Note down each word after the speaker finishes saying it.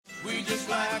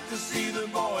like to see the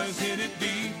boys hit it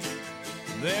deep.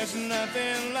 There's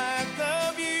nothing like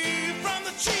the view from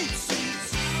the cheap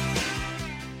seats.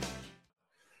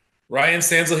 Ryan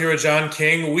Stanzel here with John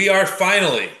King. We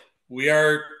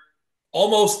are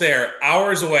almost there,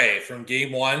 hours away from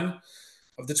game one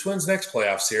of the Twins' next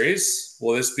playoff series.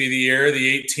 Will this be the year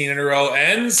the 18 in a row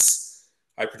ends?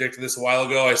 I predicted this a while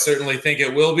ago. I certainly think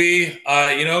it will be.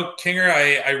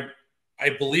 Kinger, I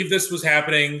believe this was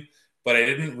happening, but I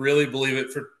didn't really believe it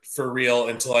for real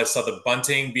until I saw the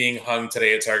bunting being hung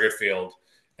today at Target Field.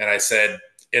 And I said,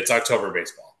 it's October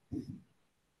baseball.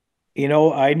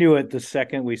 I knew it the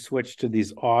second we switched to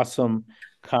these awesome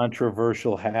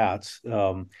controversial hats,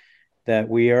 that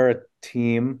we are a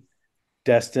team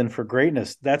destined for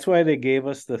greatness. That's why they gave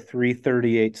us the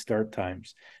 3:38 start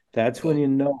times. That's when you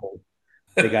know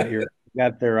they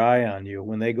got their eye on you.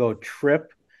 When they go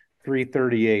trip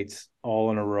 3:38s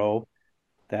all in a row,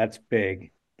 that's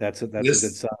big. That's a good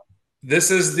sign. This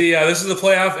is the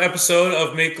playoff episode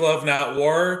of Make Love Not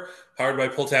War, powered by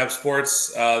Pulltab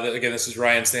Sports. Again, this is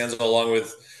Ryan Stanzel along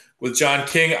with John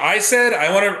King. I said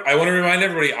I want to remind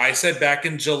everybody. I said back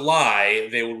in July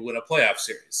they would win a playoff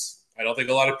series. I don't think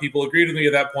a lot of people agreed with me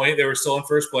at that point. They were still in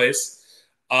first place.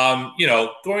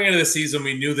 Going into the season,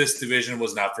 we knew this division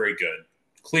was not very good.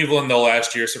 Cleveland, though,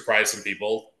 last year surprised some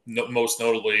people, most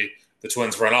notably the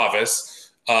Twins front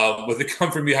office, with the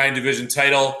come-from-behind division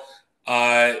title.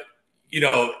 With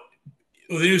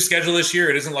the new schedule this year,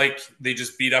 it isn't like they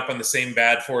just beat up on the same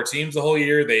bad four teams the whole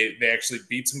year. They actually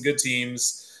beat some good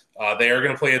teams. They are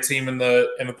going to play a team in the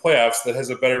playoffs that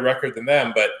has a better record than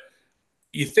them. But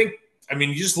you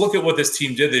just look at what this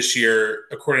team did this year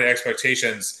according to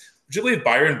expectations. Would you believe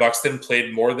Byron Buxton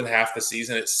played more than half the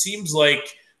season? It seems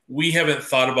like we haven't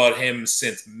thought about him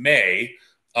since May.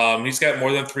 He's got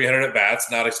more than 300 at-bats,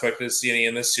 not expected to see any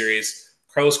in this series.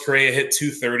 Carlos Correa hit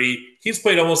 230. He's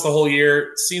played almost the whole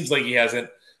year. Seems like he hasn't.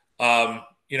 A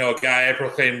guy I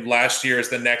proclaimed last year as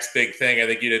the next big thing. I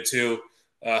think you did too.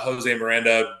 Jose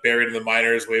Miranda, buried in the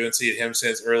minors. We haven't seen him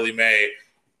since early May.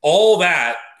 All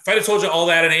that, if I'd have told you all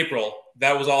that in April,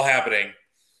 that was all happening,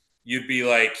 you'd be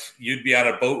on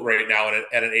a boat right now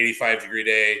at an 85-degree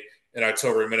day in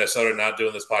October in Minnesota, not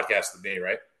doing this podcast with me,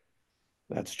 right?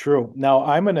 That's true. Now,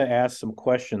 I'm going to ask some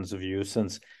questions of you,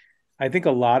 since I think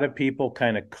a lot of people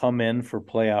kind of come in for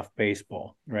playoff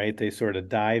baseball, right? They sort of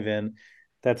dive in.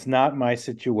 That's not my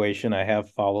situation. I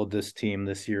have followed this team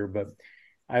this year, but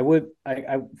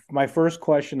my first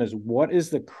question is, what is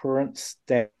the current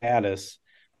status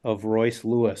of Royce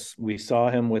Lewis? We saw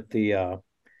him with the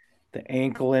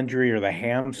ankle injury or the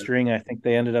hamstring. I think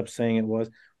they ended up saying it was.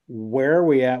 Where are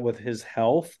we at with his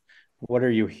health? What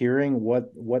are you hearing?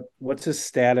 What's his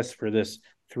status for this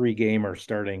 3-gamer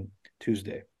starting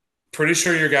Tuesday? Pretty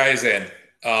sure your guy's in.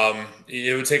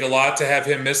 It would take a lot to have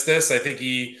him miss this. I think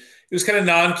he was kind of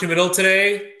non-committal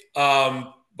today,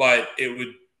 but it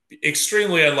would be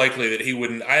extremely unlikely that he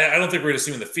wouldn't. I don't think we're going to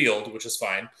see him in the field, which is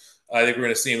fine. I think we're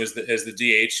going to see him as the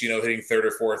DH, hitting third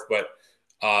or fourth. But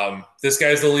this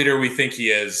guy's the leader we think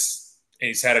he is, and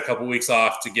he's had a couple weeks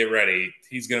off to get ready.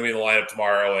 He's going to be in the lineup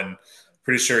tomorrow, and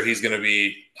pretty sure he's going to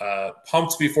be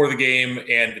pumped before the game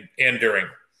and during.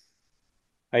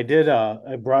 I did.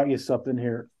 I brought you something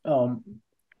here. Do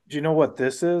you know what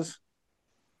this is?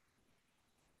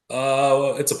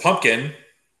 It's a pumpkin.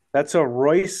 That's a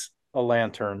Royce-O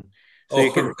lantern. So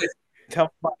you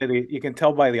can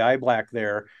tell by the eye black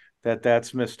there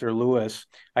that's Mr. Lewis.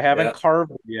 I haven't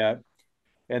carved it yet.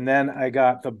 And then I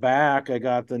got the back. I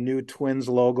got the new Twins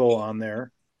logo on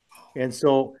there. And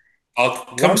so I'll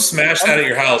come smash that at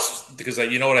your house, because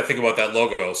you know what I think about that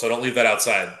logo. So don't leave that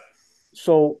outside.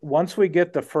 So once we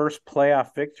get the first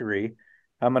playoff victory,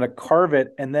 I'm going to carve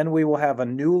it, and then we will have a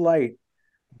new light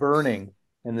burning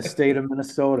in the state of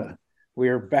Minnesota. We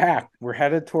are back. We're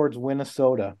headed towards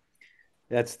Minnesota.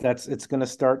 It's going to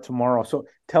start tomorrow. So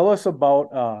tell us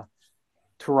about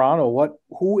Toronto.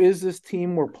 Who is this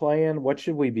team we're playing? What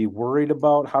should we be worried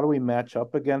about? How do we match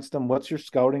up against them? What's your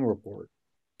scouting report?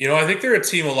 I think they're a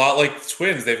team a lot like the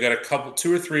Twins. They've got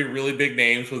two or three really big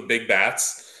names with big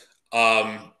bats.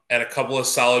 And a couple of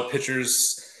solid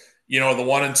pitchers, the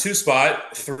 1 and 2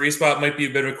 spot. 3 spot might be a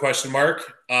bit of a question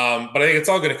mark. But I think it's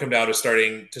all going to come down to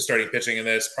starting pitching in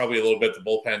this, probably a little bit the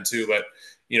bullpen too. But,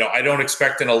 I don't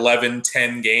expect an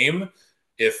 11-10 game.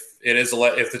 If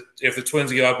the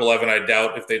Twins give up 11, I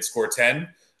doubt if they'd score 10.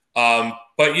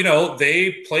 But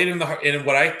they played in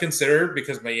what I consider,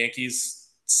 because my Yankees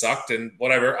sucked and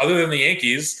whatever, other than the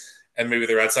Yankees and maybe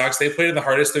the Red Sox, they played in the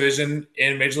hardest division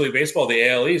in Major League Baseball, the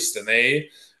AL East. And they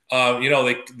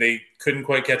couldn't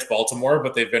quite catch Baltimore,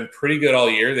 but they've been pretty good all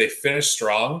year. They finished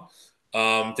strong.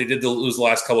 They did lose the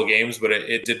last couple of games, but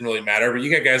it didn't really matter. But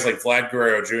you got guys like Vlad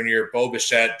Guerrero Jr., Bo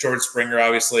Bichette, George Springer,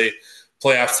 obviously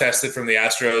playoff tested from the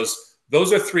Astros.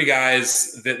 Those are three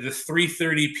guys that the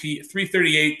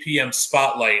 3:38 p.m.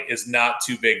 spotlight is not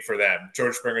too big for them.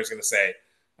 George Springer is going to say,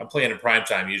 "I'm playing in prime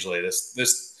time usually.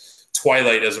 This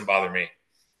twilight doesn't bother me."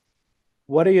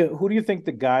 Who do you think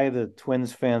the guy the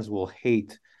Twins fans will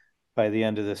hate by the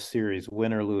end of this series,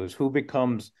 win or lose? Who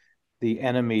becomes the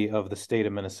enemy of the state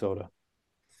of Minnesota?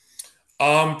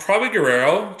 Probably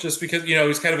Guerrero, just because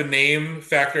he's kind of a name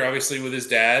factor, obviously with his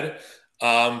dad.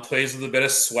 Plays with a bit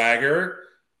of swagger.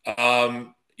 I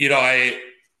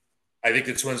think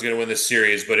the Twins are going to win this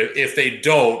series, but if they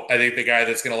don't, I think the guy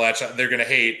that's going to latch on, they're going to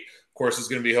hate, of course, is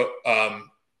going to be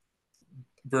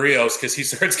Barrios, because he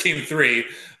starts game 3.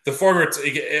 The former,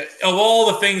 of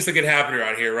all the things that could happen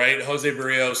around here, right? Jose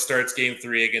Barrios starts game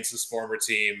 3 against his former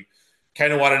team.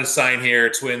 Kind of wanted to sign here.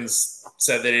 Twins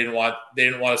said they didn't want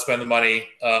to spend the money,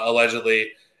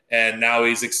 allegedly, and now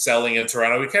he's excelling in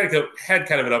Toronto. We had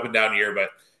kind of an up and down year, but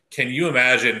can you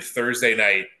imagine Thursday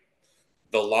night,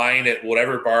 the line at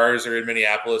whatever bars are in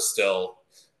Minneapolis still,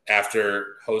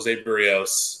 after Jose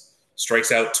Barrios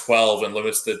strikes out 12 and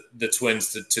limits the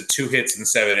Twins to 2 hits in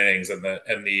 7 innings, and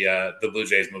the Blue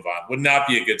Jays move on? Would not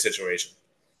be a good situation.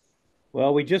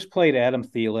 Well, we just played Adam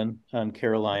Thielen on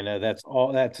Carolina. That's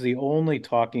the only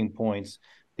talking points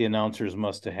the announcers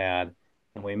must have had,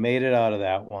 and we made it out of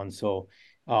that one. So,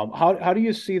 how do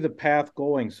you see the path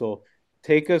going? So,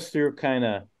 take us through kind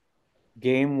of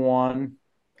game 1.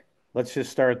 Let's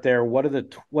just start there.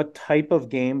 What type of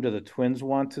game do the Twins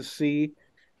want to see,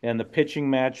 and the pitching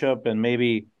matchup, and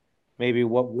maybe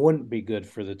what wouldn't be good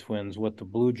for the Twins, what the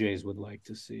Blue Jays would like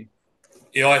to see?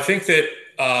 I think that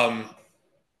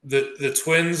the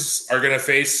Twins are going to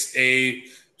face a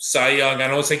Cy Young. I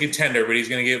don't want to say contender, but he's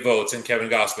going to get votes in Kevin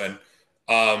Gausman.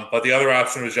 But the other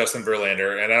option was Justin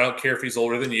Verlander, and I don't care if he's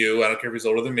older than you. I don't care if he's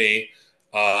older than me.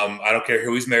 I don't care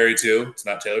who he's married to. It's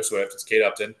not Taylor Swift. It's Kate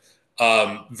Upton.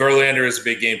 Verlander is a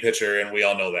big game pitcher, and we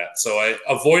all know that. So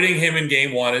avoiding him in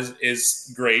game 1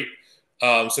 is great.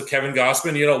 So Kevin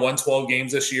Gausman, won 12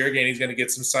 games this year. Again, he's going to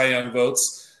get some Cy Young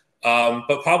votes.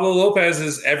 But Pablo Lopez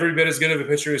is every bit as good of a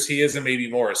pitcher as he is, and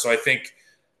maybe more. So I think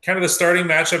kind of the starting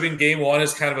matchup in game 1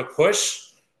 is kind of a push.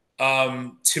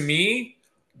 To me,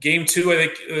 game 2, I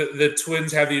think the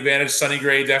Twins have the advantage. Sonny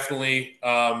Gray definitely,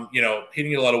 he didn't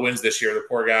get a lot of wins this year. The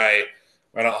poor guy,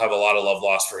 I don't have a lot of love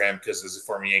lost for him because he's a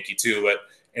former Yankee too,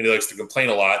 and he likes to complain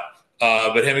a lot.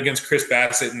 But him against Chris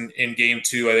Bassett in game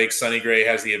 2, I think Sonny Gray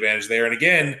has the advantage there. And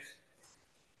again,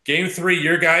 game 3,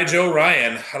 your guy Joe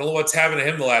Ryan. I don't know what's happened to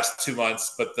him the last 2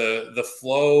 months, but the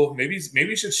flow. Maybe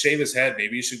he should shave his head.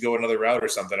 Maybe he should go another route or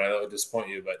something. I know it would disappoint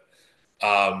you, but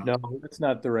no, that's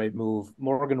not the right move.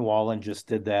 Morgan Wallen just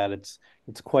did that. It's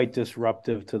quite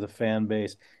disruptive to the fan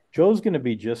base. Joe's going to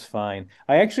be just fine.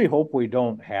 I actually hope we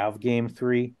don't have game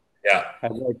 3. Yeah,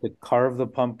 I'd like to carve the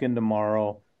pumpkin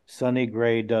tomorrow. Sonny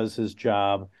Gray does his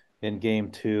job in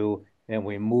game 2, and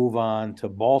we move on to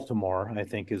Baltimore, I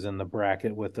think is in the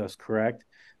bracket with us, correct?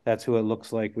 That's who it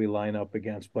looks like we line up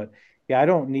against. But yeah, I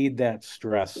don't need that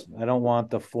stress. I don't want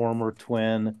the former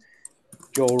Twin,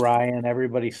 Joe Ryan,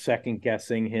 everybody second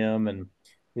guessing him, and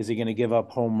is he going to give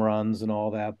up home runs and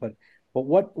all that? But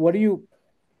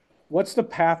what's the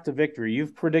path to victory?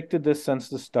 You've predicted this since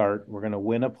the start. We're going to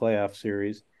win a playoff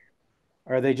series.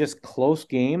 Are they just close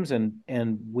games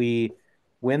and we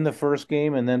win the first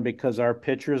game, and then because our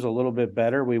pitcher is a little bit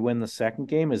better, we win the second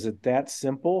game? Is it that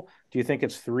simple? Do you think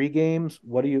it's 3 games?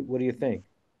 What do you think?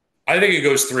 I think it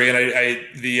goes 3, and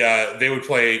they would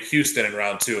play Houston in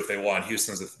round 2 if they won.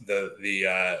 Houston's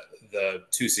the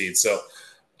 2 seed. So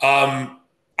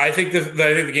I think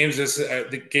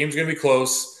the game's going to be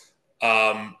close.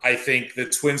 I think the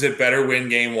Twins had better win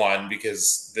game 1,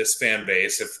 because this fan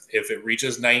base, if it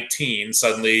reaches 19,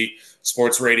 suddenly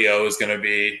sports radio is going to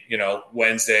be,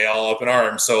 Wednesday all up in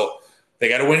arms. So they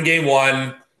got to win game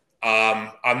 1.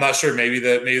 I'm not sure. Maybe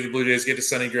the Blue Jays get to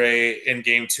Sonny Gray in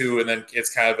game 2, and then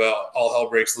it's kind of all hell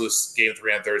breaks loose game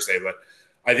 3 on Thursday. But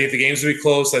I think the games will be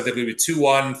close. I think it'll be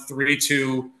 2-1,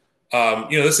 3-2.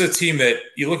 This is a team that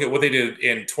you look at what they did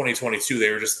in 2022. They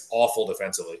were just awful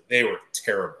defensively. They were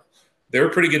terrible. They're a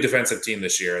pretty good defensive team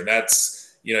this year. And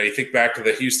that's, you think back to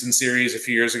the Houston series a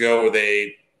few years ago where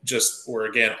they just were,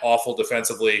 again, awful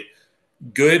defensively.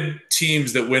 Good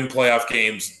teams that win playoff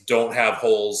games don't have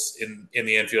holes in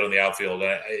the infield and the outfield.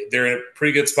 They're in a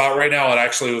pretty good spot right now. And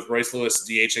actually with Royce Lewis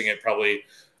DHing, it probably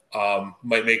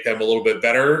might make them a little bit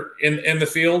better in the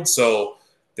field. So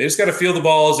they just got to field the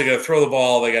balls. They got to throw the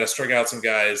ball. They got to strike out some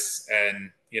guys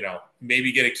and,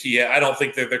 maybe get a key. I don't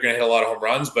think that they're going to hit a lot of home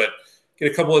runs, but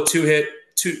get a couple of two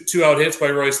out hits by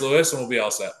Royce Lewis, and we'll be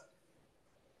all set.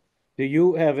 Do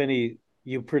you have any?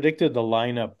 You predicted the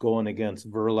lineup going against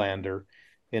Verlander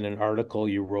in an article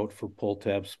you wrote for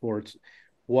Pulltab Sports.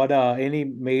 What any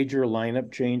major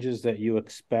lineup changes that you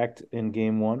expect in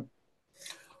Game 1?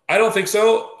 I don't think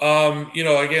so.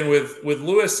 Again, with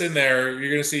Lewis in there,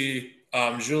 you're going to see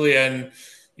Julien,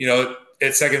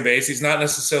 at second base. He's not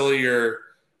necessarily your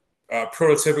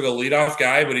prototypical leadoff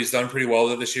guy, but he's done pretty well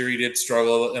with it this year. He did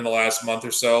struggle in the last month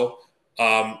or so.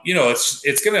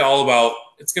 It's going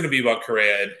to be about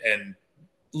Correa and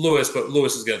Lewis, but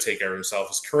Lewis is going to take care of himself.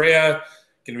 Is Correa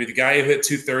going to be the guy who hit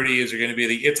 230? Is there going to be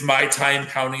the "it's my time"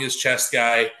 pounding his chest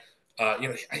guy? He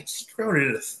grounded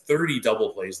into 30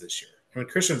 double plays this year. I mean,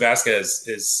 Christian Vasquez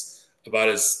is about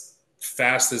as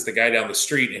fast as the guy down the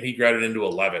street, and he grounded into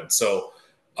 11. So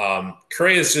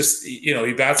Correa is just,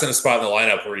 he bats in a spot in the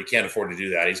lineup where he can't afford to do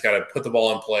that. He's got to put the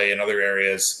ball in play in other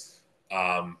areas.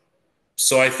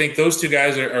 So I think those two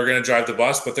guys are going to drive the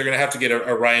bus, but they're going to have to get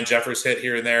a Ryan Jeffers hit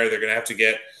here and there. They're going to have to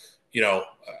get,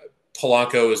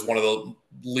 Polanco is one of the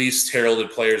least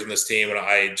heralded players in this team, and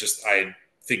I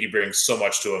think he brings so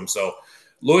much to him. So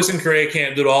Lewis and Correa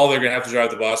can't do it all. They're going to have to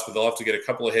drive the bus, but they'll have to get a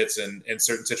couple of hits in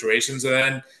certain situations. And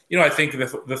then, I think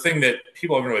the thing that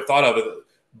people haven't really thought of,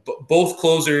 both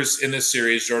closers in this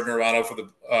series, Jordan Romano for the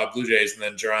Blue Jays and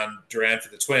then Duran for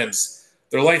the Twins,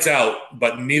 they're lights out,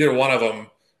 but neither one of them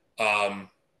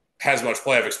has much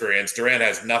playoff experience. Duran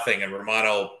has nothing, and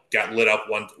Romano got lit up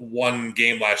one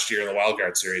game last year in the wild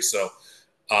card series. So,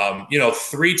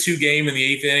 3-2 game in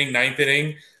the 8th inning, 9th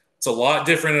inning, it's a lot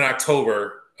different in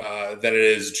October than it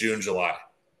is June, July.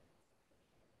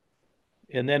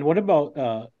 And then what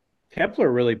about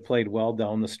Kepler really played well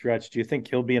down the stretch. Do you think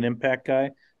he'll be an impact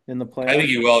guy in the playoffs? I think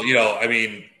he will.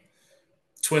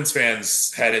 Twins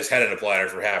fans had his head in a platter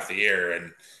for half the year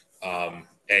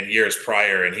and years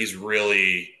prior, and he's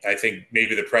really, I think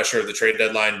maybe the pressure of the trade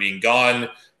deadline being gone,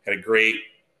 had a great,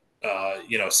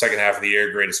 second half of the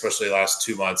year, great, especially the last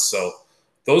 2 months. So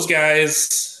those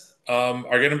guys are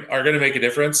gonna make a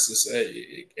difference.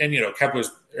 And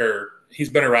Kepler's he's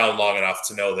been around long enough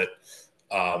to know that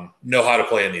know how to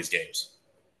play in these games.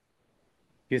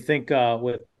 You think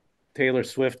with Taylor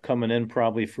Swift coming in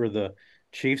probably for the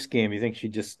Chiefs game, you think she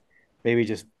just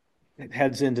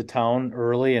heads into town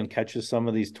early and catches some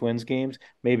of these Twins games?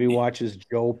 Maybe watches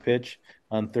Joe pitch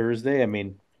on Thursday. I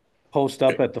mean, post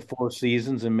up at the Four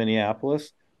Seasons in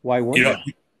Minneapolis. Why wouldn't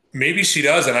you? Maybe she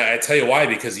does, and I tell you why,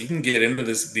 because you can get into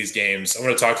these games. I'm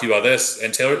going to talk to you about this.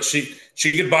 And Taylor, she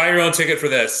could buy her own ticket for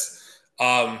this.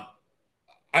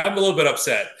 I'm a little bit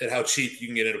upset at how cheap you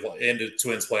can get into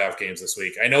Twins playoff games this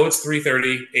week. I know it's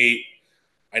 3:30, 8.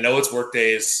 I know it's work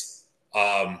days.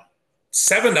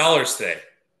 $7 today,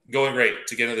 going great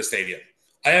to get into the stadium.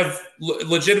 I have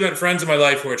legitimate friends in my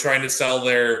life who are trying to sell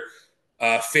their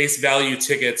face value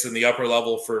tickets in the upper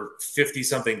level for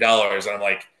 $50-something, and I'm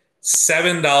like,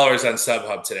 $7 on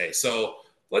StubHub today. So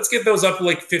let's get those up to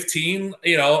like 15. I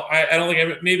don't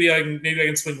think maybe I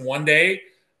can swing one day.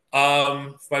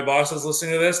 If my boss is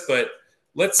listening to this, but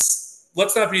let's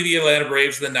not be the Atlanta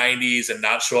Braves of the 90s and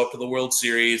not show up to the World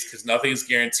Series because nothing's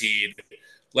guaranteed.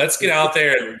 Let's get out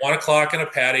there at 1 o'clock in a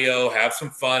patio, have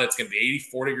some fun. It's going to be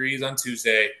 84 degrees on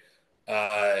Tuesday.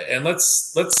 And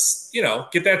let's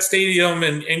get that stadium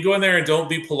and go in there and don't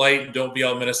be polite and don't be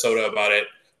all Minnesota about it.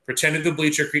 Pretend to the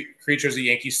bleacher creatures at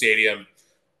Yankee Stadium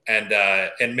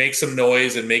and make some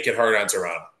noise and make it hard on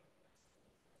Toronto.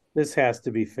 This has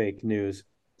to be fake news.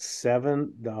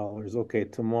 $7. Okay,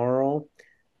 tomorrow,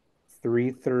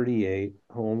 3:38,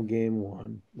 home game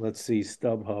 1. Let's see,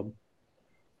 StubHub.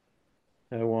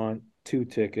 I want 2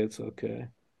 tickets. Okay.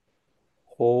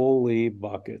 Holy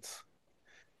buckets.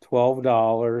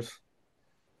 $12,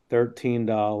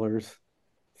 $13,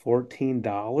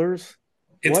 $14.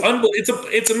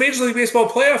 It's a Major League Baseball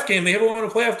playoff game. They haven't won a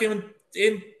playoff game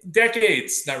in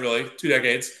decades. Not really, 2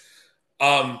 decades.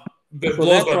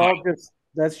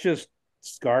 That's just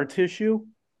scar tissue.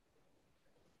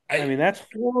 I mean, that's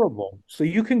horrible. So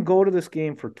you can go to this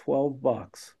game for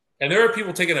 $12. And there are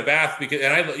people taking a bath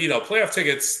playoff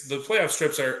tickets, the playoff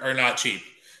strips are not cheap.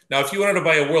 Now, if you wanted to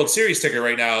buy a World Series ticket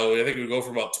right now, I think it would go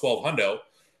for about $1,200.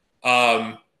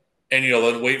 And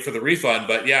then wait for the refund.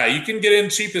 But yeah, you can get in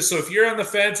cheapest. So if you're on the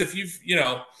fence, if you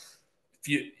know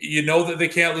that they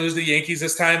can't lose the Yankees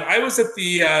this time. I was at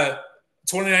the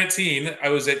 2019. I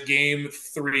was at Game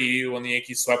 3 when the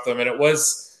Yankees swept them, and it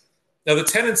was now the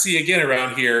tendency again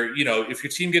around here. If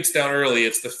your team gets down early,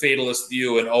 it's the fatalist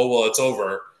view, and it's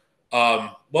over.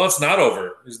 Well, it's not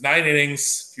over. There's 9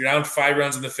 innings. If you're down 5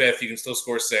 runs in the 5th, you can still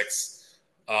score 6.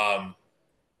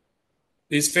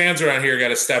 these fans around here got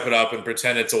to step it up and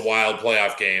pretend it's a wild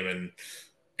playoff game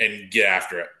and get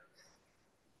after it.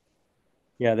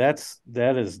 Yeah, that's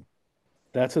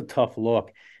a tough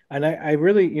look. And I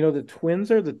really, the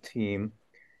Twins are the team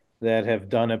that have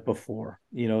done it before.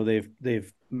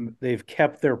 They've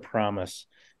kept their promise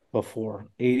before.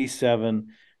 87,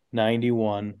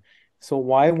 91. So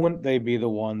why wouldn't they be the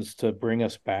ones to bring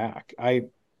us back? I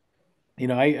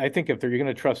think if you're going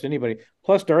to trust anybody,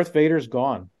 plus Darth Vader's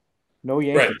gone. No Right.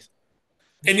 Yankees.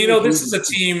 And, this is a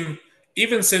team,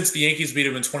 even since the Yankees beat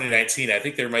them in 2019, I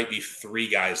think there might be 3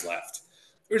 guys left.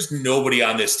 There's nobody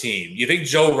on this team. You think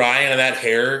Joe Ryan and that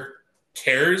hair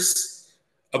cares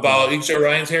about, think Joe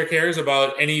Ryan's hair cares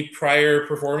about any prior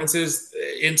performances?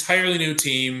 Entirely new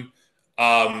team.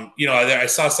 I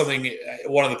saw something,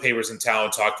 one of the papers in town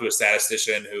talked to a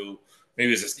statistician who maybe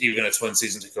was just even a twin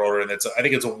season ticket holder, and I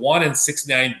think it's a 1 in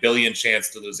 69 billion chance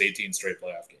to lose 18 straight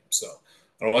playoff games. So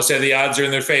I don't want to say the odds are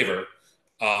in their favor.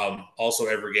 Also,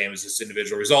 every game is just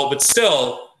individual result, but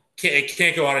still, it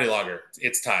can't go on any longer.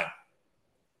 It's time.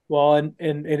 Well, and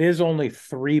it is only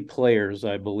 3 players,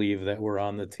 I believe, that were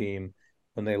on the team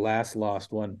when they last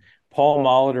lost one. Paul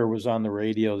Molitor was on the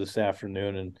radio this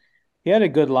afternoon, and he had a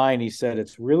good line. He said,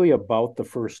 it's really about the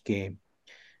first game,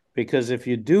 because if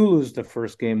you do lose the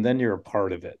first game, then you're a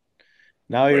part of it.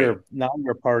 Now you're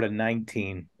part of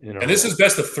 19 in a row. And this is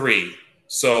best of 3.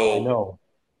 So I know.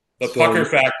 The pucker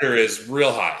factor is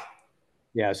real high.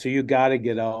 Yeah, so you got to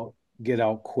get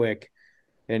out quick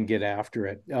and get after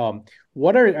it.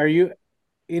 What are you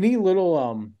any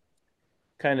little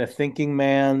kind of thinking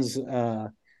man's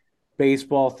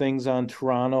baseball things on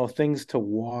Toronto, things to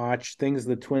watch, things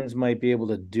the Twins might be able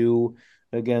to do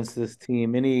against this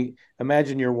team?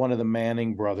 Imagine you're one of the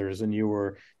Manning brothers and you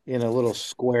were in a little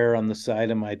square on the side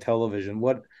of my television.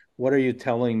 What are you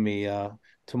telling me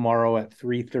tomorrow at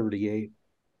 3:38?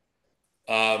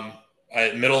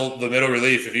 The middle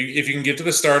relief. If you can get to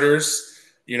the starters,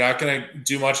 you're not going to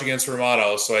do much against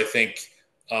Romano. So I think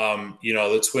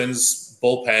the Twins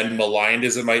bullpen, maligned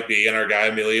as it might be, and our guy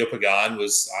Emilio Pagan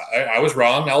I was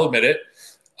wrong. I'll admit it.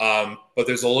 But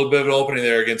there's a little bit of an opening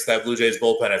there against that Blue Jays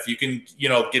bullpen. If you can,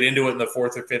 get into it in the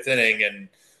 4th or 5th inning and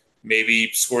maybe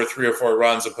score 3 or 4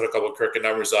 runs and put a couple of crooked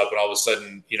numbers up, and all of a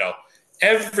sudden,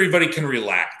 everybody can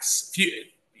relax.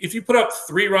 If you put up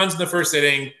 3 runs in the first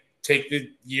inning, take the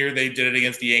year they did it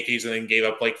against the Yankees and then gave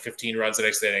up like 15 runs the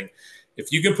next inning.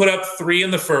 If you can put up 3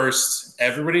 in the first,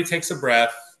 everybody takes a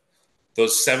breath.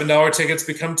 Those $7 tickets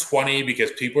become 20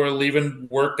 because people are leaving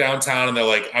work downtown and they're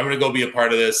like, I'm going to go be a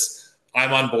part of this.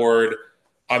 I'm on board.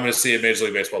 I'm going to see a Major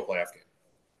League Baseball playoff game.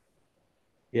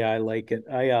 Yeah, I like it.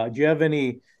 Do you have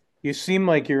you seem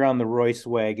like you're on the Royce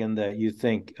wagon that you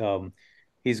think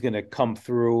he's going to come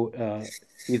through.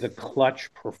 He's a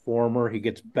clutch performer. He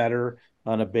gets better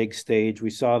on a big stage.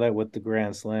 We saw that with the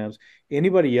Grand Slams.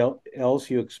 Anybody else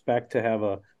you expect to have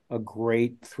a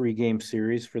great 3-game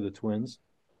series for the Twins?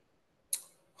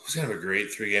 Who's going to have a great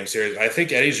 3-game series? I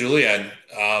think Eddie Julien.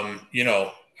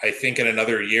 I think in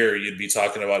another year you'd be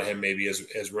talking about him maybe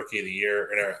as Rookie of the Year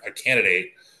and a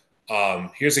candidate.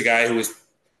 Here's a guy who was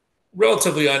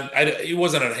relatively he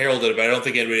wasn't unheralded, but I don't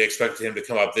think anybody expected him to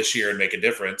come up this year and make a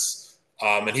difference.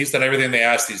 And he's done everything they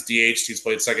asked. He's DH'd. He's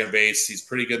played second base. He's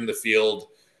pretty good in the field.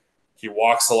 He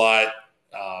walks a lot.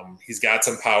 He's got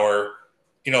some power.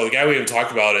 The guy we haven't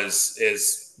talked about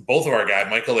is both of our guys,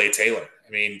 Michael A. Taylor.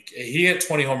 I mean, he hit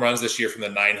 20 home runs this year from the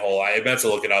 9-hole. I meant to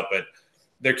look it up, but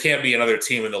there can't be another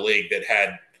team in the league that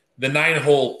had the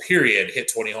 9-hole period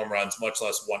hit 20 home runs, much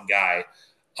less one guy.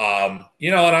 And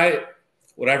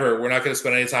whatever, we're not going to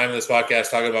spend any time in this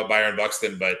podcast talking about Byron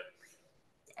Buxton, but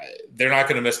they're not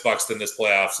going to miss Buxton this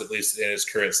playoffs, at least in his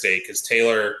current state, because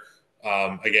Taylor,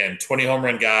 again, 20 home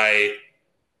run guy.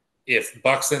 If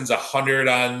Buxton's 100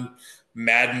 on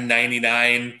Madden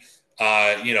 99,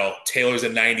 Taylor's a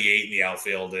 98 in the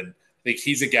outfield. And I think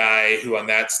he's a guy who on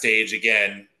that stage,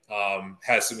 again,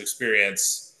 has some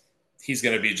experience. He's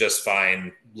going to be just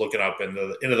fine looking up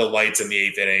into the lights in the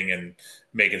 8th inning and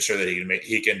making sure that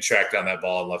he can track down that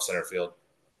ball in left center field.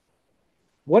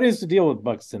 What is the deal with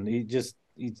Buxton? He's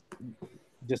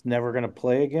just never going to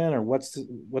play again, or what's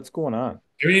going on?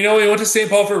 I mean, he went to St.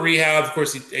 Paul for rehab. Of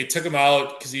course, they took him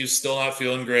out because he was still not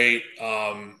feeling great.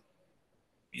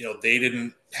 They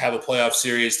didn't have a playoff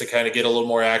series to kind of get a little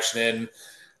more action in.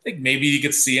 I think maybe you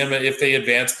could see him if they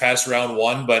advance past round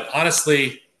 1, but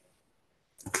honestly,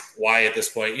 why at this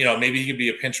point? Maybe he could be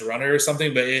a pinch runner or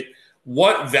something, but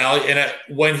what value? And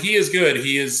when he is good,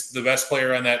 he is the best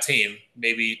player on that team,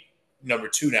 maybe number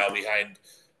 2 now behind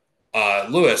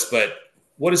Lewis. But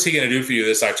what is he going to do for you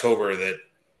this October that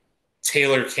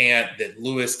Taylor can't, that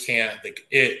Lewis can't?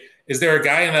 It's is there a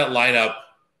guy in that lineup,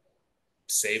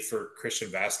 save for Christian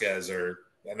Vasquez, and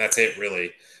that's it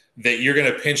really, that you're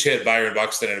going to pinch hit Byron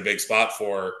Buxton in a big spot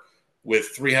for with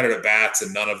 300 at bats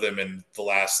and none of them in the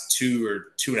last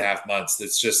 2.5 months?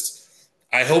 It's just,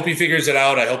 I hope he figures it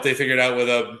out. I hope they figure it out with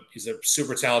him. He's a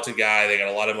super talented guy. They got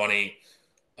a lot of money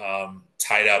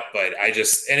tied up, but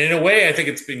and in a way, I think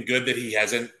it's been good that he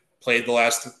hasn't played the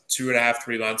last 2.5,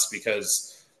 3 months,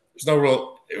 because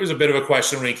it was a bit of a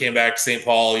question when he came back to St.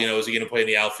 Paul, is he going to play in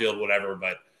the outfield, whatever,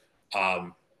 but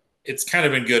it's kind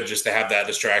of been good just to have that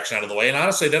distraction out of the way. And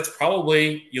honestly, that's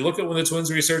probably, you look at when the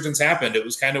Twins resurgence happened, it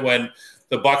was kind of when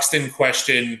the Buxton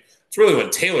question, it's really when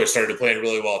Taylor started playing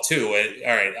really well too. And,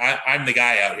 all right, I'm the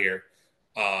guy out here.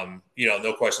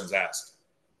 No questions asked.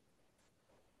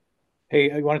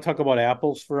 Hey, you want to talk about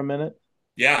apples for a minute?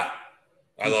 Yeah,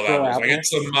 I love apples. I got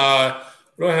some,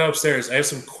 what do I have upstairs? I have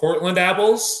some Cortland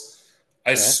apples.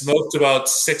 I smoked about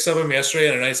 6 of them yesterday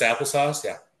in a nice applesauce.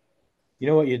 Yeah. You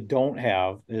know what you don't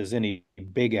have is any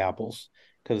big apples,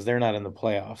 because they're not in the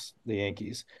playoffs, the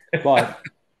Yankees. But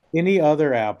any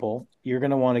other apple, you're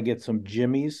going to want to get some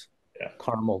Jimmy's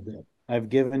caramel dip. I've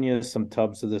given you some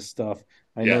tubs of this stuff.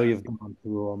 I know you've gone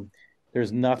through them.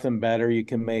 There's nothing better. You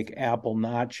can make apple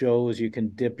nachos. You can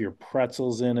dip your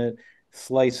pretzels in it,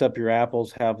 slice up your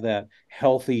apples, have that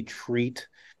healthy treat,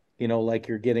 like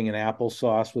you're getting an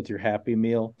applesauce with your Happy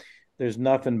Meal. There's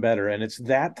nothing better. And it's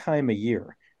that time of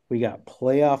year. We got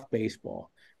playoff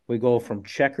baseball. We go from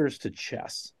checkers to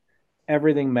chess.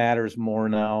 Everything matters more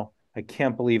now. I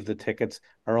can't believe the tickets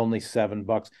are only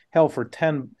 $7. Hell, for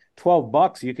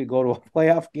 $12, you could go to a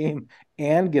playoff game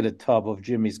and get a tub of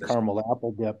Jimmy's caramel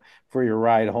apple dip for your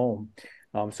ride home.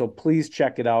 So please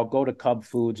check it out. Go to Cub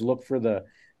Foods. Look for the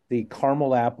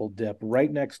caramel apple dip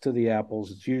right next to the apples.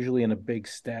 It's usually in a big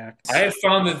stack. I have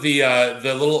found that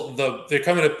they're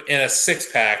coming up in a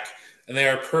 6-pack, and they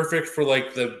are perfect for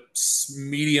like the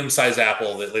medium-sized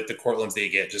apple that like the Cortlands that you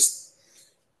get. Just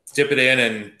dip it in,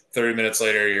 and 30 minutes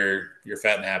later, you're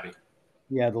fat and happy.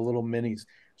 Yeah, the little minis.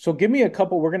 So give me a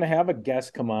couple. We're gonna have a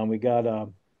guest come on. We got a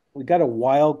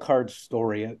wild card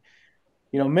story.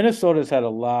 Minnesota's had a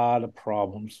lot of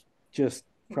problems just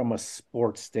from a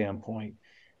sports standpoint.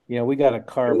 We got to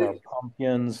carve our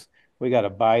pumpkins. We got to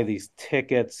buy these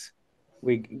tickets.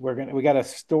 We got a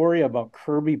story about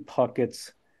Kirby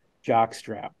Puckett's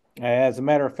jockstrap. As a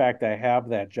matter of fact, I have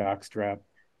that jockstrap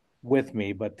with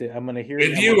me, but I'm going to hear it.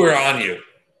 With you or on you?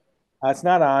 It's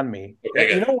not on me.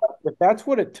 Okay, you know what? If that's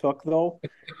what it took, though,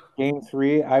 Game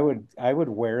 3, I would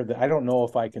wear that. I don't know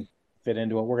if I can fit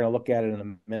into it. We're going to look at it in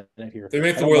a minute here. They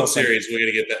make the World Series. We got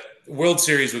to get that World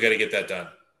Series. We got to get that done.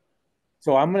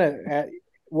 So I'm going to.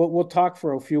 We'll talk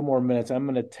for a few more minutes. I'm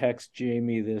going to text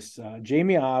Jamie this.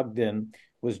 Jamie Ogden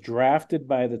was drafted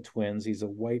by the Twins. He's a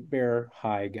White Bear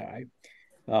High guy,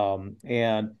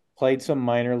 and played some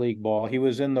minor league ball. He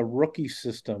was in the rookie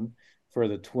system for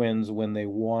the Twins when they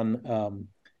won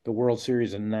the World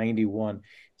Series in '91.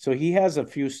 So he has a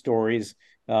few stories.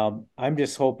 I'm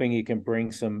just hoping he can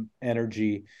bring some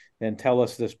energy and tell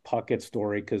us this Puckett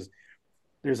story, because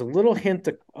there's a little hint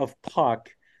of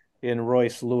Puck in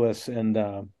Royce Lewis, and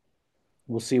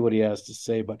we'll see what he has to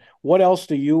say. But what else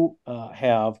do you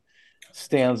have,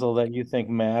 Stanzel, that you think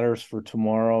matters for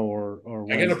tomorrow or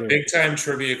Wednesday? I got a big-time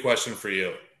trivia question for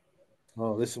you.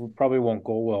 Oh, this probably won't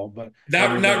go well, but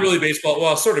not really baseball.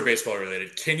 Well, sort of baseball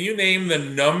related. Can you name the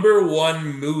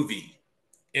 #1 movie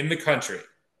in the country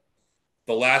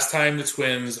the last time the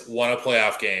Twins won a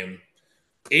playoff game?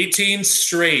 18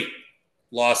 straight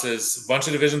losses, a bunch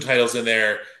of division titles in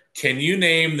there. Can you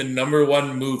name the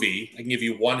 '1 movie? I can give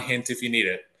you one hint if you need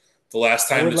it. The last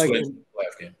time the Twins won a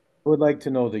playoff game. I would like to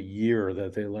know the year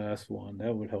that they last won.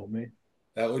 That would help me.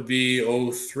 That would be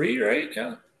 2003, right?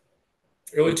 Yeah.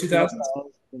 Early 2000s.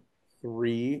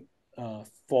 2003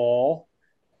 fall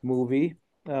movie.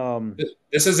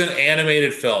 This is an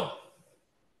animated film.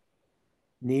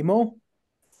 Nemo?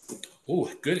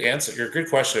 Oh, good answer. Good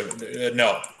question.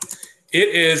 No. It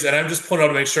is, and I'm just pulling out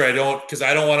to make sure I don't, because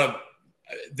I don't want to.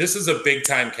 This is a big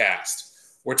time cast.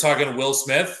 We're talking Will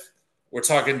Smith. We're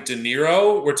talking De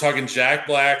Niro. We're talking Jack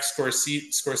Black,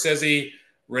 Scorsese,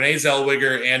 Renee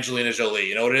Zellweger, Angelina Jolie.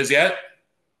 You know what it is yet?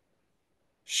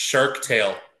 Shark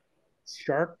Tale.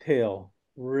 Shark Tale.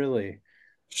 Really?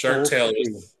 Shark Tale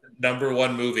was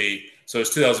 #1 movie. So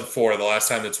it's 2004, the last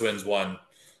time the Twins won.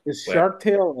 Is Shark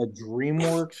Tale a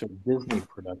DreamWorks or Disney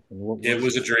production? It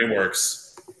was a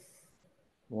DreamWorks.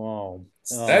 Wow.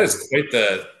 That's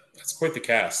quite the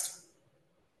cast.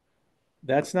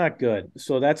 That's not good.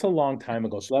 So that's a long time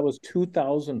ago. So that was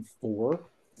 2004.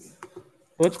 So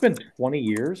it's been 20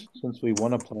 years since we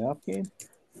won a playoff game.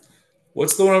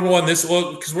 What's the number one this?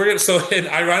 Well, because we're gonna. So, and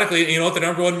ironically, you know what the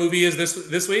number one movie is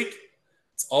this week?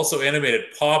 It's also animated.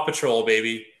 Paw Patrol,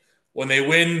 baby. When they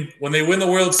win the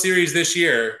World Series this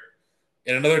year,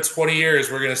 in another 20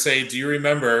 years, we're gonna say, do you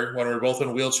remember when we're both in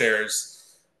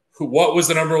wheelchairs? What was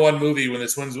the number one movie when the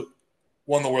Twins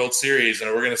won the World Series?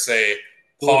 And we're gonna say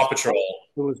Paw Patrol,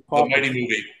 It was the Paw mighty Patrol.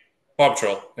 movie. Paw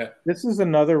Patrol. Yeah. This is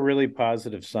another really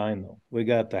positive sign, though. We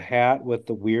got the hat with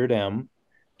the weird M,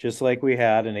 just like we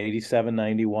had in 87,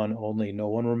 91, only no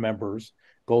one remembers.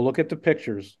 Go look at the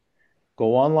pictures.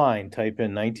 Go online, type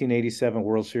in 1987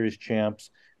 World Series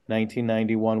champs,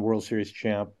 1991 World Series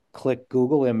champ, click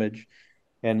Google image,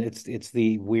 and it's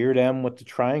the weird M with the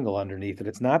triangle underneath it.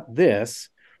 It's not this,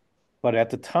 but at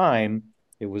the time,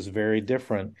 it was very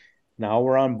different. Now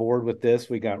we're on board with this.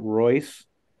 We got Royce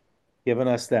giving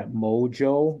us that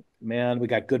mojo. Man, we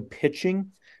got good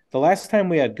pitching. The last time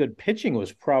we had good pitching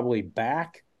was probably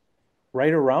back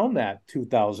right around that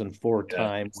 2004 Yeah.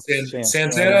 time.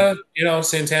 Santana,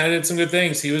 Santana did some good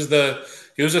things. He was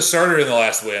a starter in the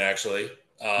last win, actually.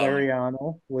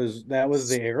 Lariano was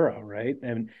the era, right?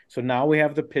 And so now we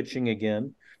have the pitching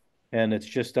again, and it's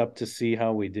just up to see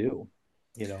how we do.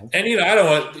 And I don't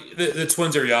want the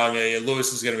Twins are young.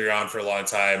 Lewis is going to be around for a long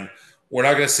time. We're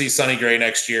not going to see Sonny Gray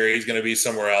next year. He's going to be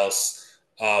somewhere else.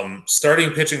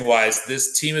 Starting pitching wise,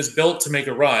 this team is built to make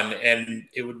a run, and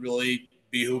it would really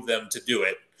behoove them to do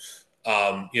it.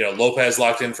 Lopez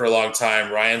locked in for a long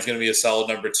time. Ryan's going to be a solid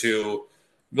number two.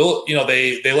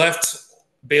 They left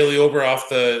Bailey over off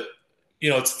the.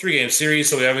 It's a 3-game series,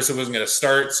 so he obviously wasn't going to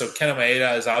start. So Ken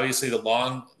Maeda is obviously the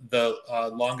long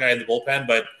guy in the bullpen,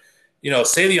 but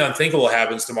say the unthinkable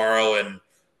happens tomorrow and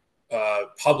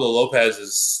Pablo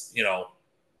Lopez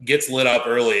gets lit up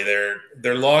early.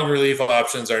 Their long relief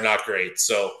options are not great.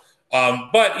 So,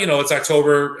 but it's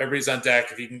October. Everybody's on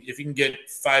deck. If you can get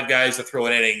 5 guys to throw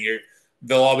an inning,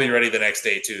 they'll all be ready the next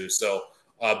day too. So,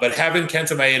 but having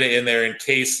Kenta Maeda in there in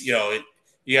case you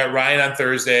got Ryan on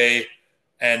Thursday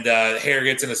and hair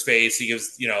gets in his face, he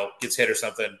gets hit or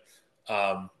something.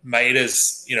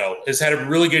 Maeda's, has had a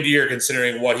really good year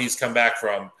considering what he's come back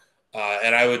from.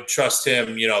 And I would trust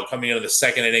him, coming into the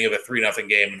second inning of a 3-0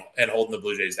 game and holding the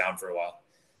Blue Jays down for a while.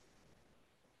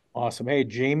 Awesome. Hey,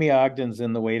 Jamie Ogden's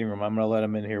in the waiting room. I'm going to let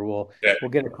him in here. We'll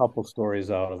get a couple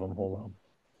stories out of him. Hold on.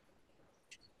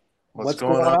 What's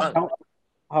going on?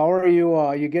 How are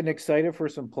you? You getting excited for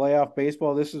some playoff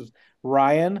baseball? This is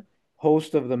Ryan,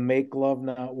 host of the Make Love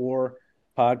Not War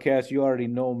podcast. You already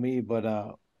know me,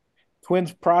 but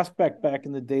Twins prospect back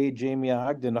in the day, Jamie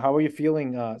Ogden. How are you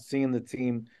feeling seeing the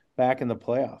team back in the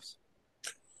playoffs?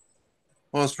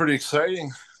 Well, it's pretty exciting,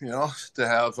 to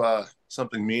have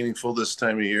something meaningful this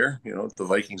time of year. The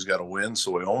Vikings got a win,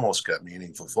 so we almost got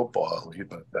meaningful football.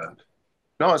 But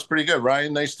no, it's pretty good.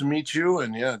 Ryan, nice to meet you.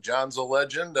 And yeah, John's a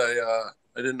legend. I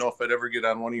didn't know if I'd ever get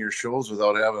on one of your shows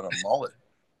without having a mullet.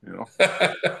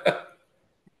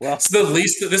 Well, this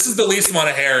is the least amount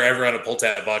of hair ever on a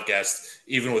Pulltab podcast,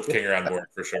 even with Kinger on board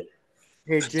for sure.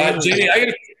 Hey, Jamie,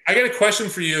 I got a question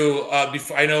for you.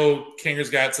 Before I know Kinger's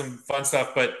got some fun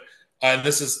stuff, but and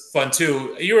this is fun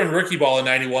too. You were in rookie ball in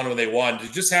 '91 when they won. Did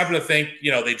you just happen to think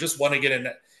they just want to get in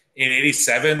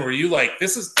 '87? Were you like,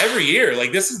 this is every year?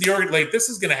 Like this is this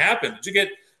is going to happen? Did you get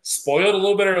spoiled a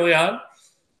little bit early on?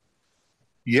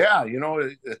 Yeah,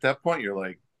 at that point you're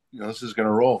like, this is going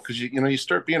to roll because you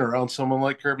start being around someone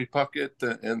like Kirby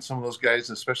Puckett and some of those guys,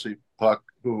 especially Puck,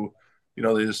 who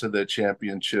they just had that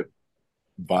championship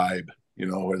vibe,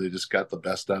 where they just got the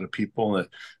best out of people and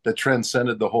that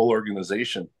transcended the whole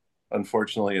organization.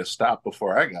 Unfortunately, it stopped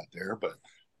before I got there,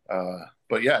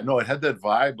 but yeah, no, it had that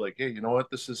vibe. Like, hey, you know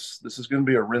what? This is going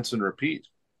to be a rinse and repeat.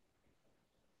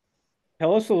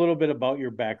 Tell us a little bit about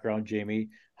your background, Jamie.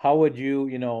 How would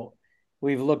you,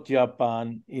 we've looked you up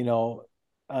on,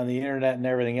 on the internet and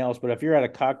everything else, but if you're at a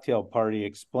cocktail party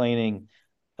explaining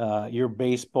your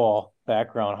baseball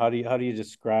background, how do you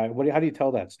describe how do you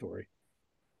tell that story?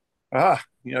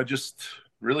 Just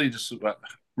really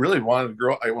wanted to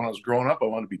grow. When I was growing up, I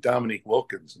wanted to be Dominique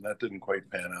Wilkins, and that didn't quite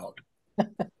pan out.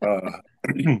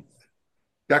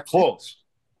 Got close.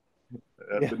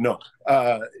 But no,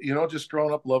 just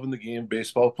growing up loving the game,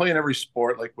 baseball, playing every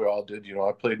sport like we all did.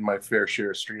 I played my fair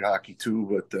share of street hockey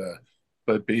too,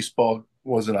 but baseball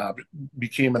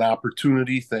became an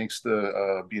opportunity thanks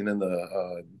to being in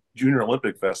the Junior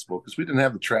Olympic Festival, because we didn't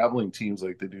have the traveling teams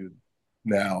like they do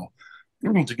now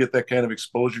to get that kind of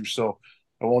exposure. So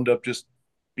I wound up just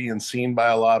being seen by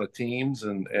a lot of teams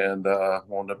and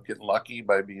wound up getting lucky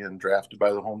by being drafted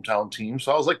by the hometown team.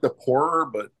 So I was like the poorer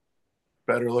but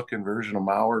better looking version of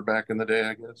Mauer back in the day,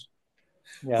 I guess.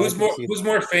 Yeah, who's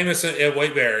more famous at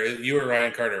White Bear, you or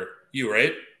Ryan Carter? You,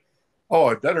 right? Oh,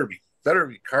 it better be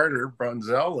Carter,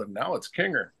 Brunzell, and now it's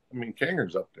Kinger. I mean,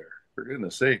 Kinger's up there, for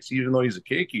goodness sakes. Even though he's a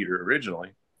cake eater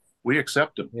originally, we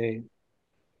accept him. Hey,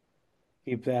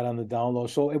 keep that on the down low.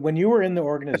 So when you were in the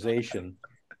organization,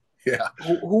 Yeah.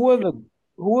 who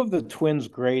of the Twins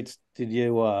greats did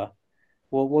you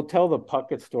we'll tell the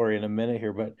Puckett story in a minute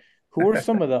here, but who are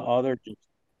some of the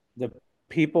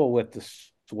people with the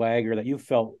swagger that you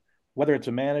felt, whether it's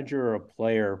a manager or a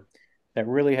player, that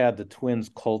really had the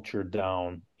Twins culture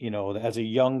down, as a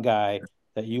young guy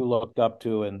that you looked up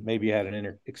to and maybe had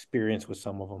an experience with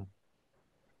some of them?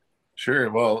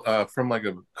 Sure. Well, from like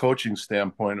a coaching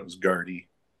standpoint, it was Gardy.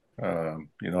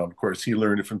 Of course, he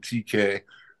learned it from TK.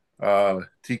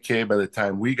 TK, by the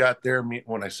time we got there,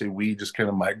 when I say we, just kind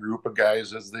of my group of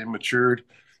guys as they matured,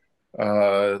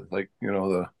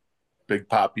 the Big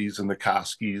Poppies and the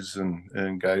Koskis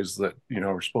and guys that,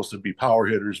 were supposed to be power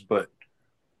hitters, but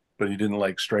he didn't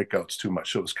like strikeouts too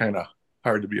much. So it was kind of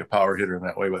hard to be a power hitter in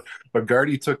that way. But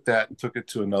Gardy took that and took it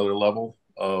to another level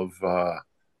of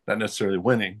not necessarily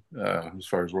winning as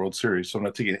far as World Series. So I'm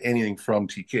not taking anything from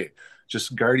TK.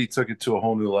 Just Gardy took it to a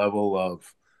whole new level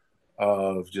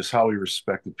of just how he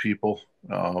respected people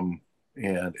and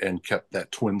kept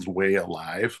that Twins way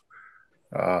alive.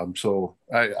 So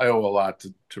I owe a lot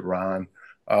to Ron.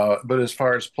 But as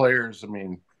far as players, I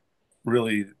mean,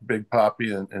 really Big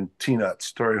Poppy and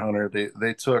T-Nuts, Torrey Hunter,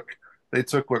 they took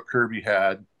what Kirby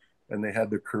had, and they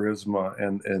had the charisma,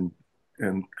 and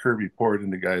Kirby poured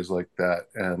into guys like that,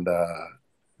 and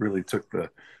really took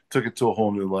it to a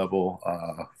whole new level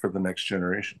for the next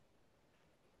generation.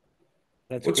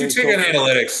 What's your take on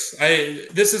analytics?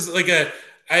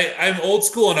 I'm old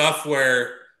school enough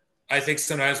where I think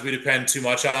sometimes we depend too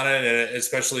much on it, and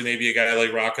especially maybe a guy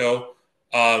like Rocco.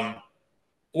 Do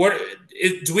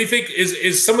we think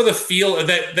is some of the feel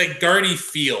that Gardy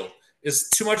feel, is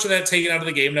too much of that taken out of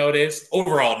the game nowadays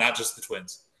overall, not just the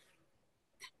Twins?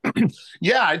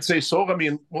 Yeah, I'd say so. I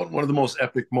mean, one of the most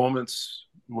epic moments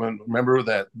remember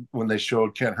when they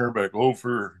showed Kent Herbeck 0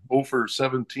 for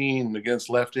 17 against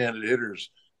left-handed hitters,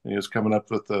 and he was coming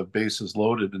up with the bases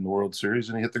loaded in the World Series,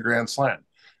 and he hit the grand slam.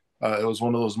 It was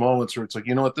one of those moments where it's like,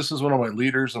 you know what, this is one of my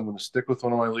leaders. I'm going to stick with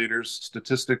one of my leaders.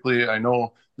 Statistically, I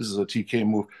know this is a TK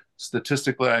move.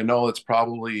 Statistically, I know it's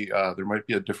probably there might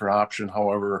be a different option.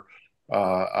 However,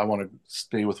 I want to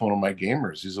stay with one of my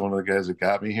gamers. He's one of the guys that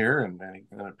got me here, and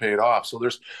it paid off. So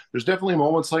there's definitely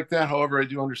moments like that. However, I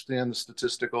do understand the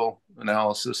statistical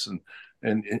analysis, and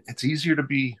it's easier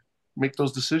to make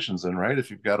those decisions then, right? If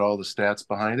you've got all the stats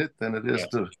behind it, than it is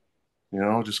to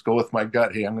just go with my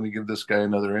gut. Hey, I'm going to give this guy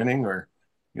another inning, or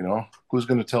who's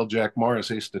going to tell Jack Morris,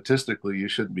 hey, statistically, you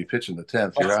shouldn't be pitching the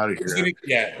 10th. You're out of here.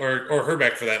 Or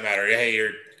Herbeck for that matter. Hey,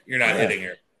 you're not hitting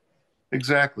here.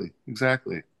 Exactly.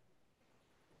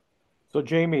 So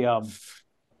Jamie, I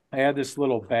had this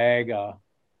little bag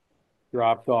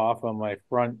dropped off on my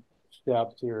front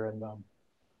steps here, and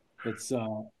it's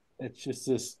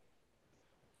just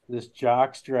this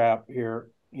jock strap here,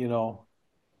 we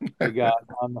got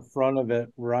on the front of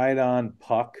it right on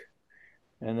Puck,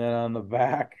 and then on the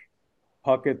back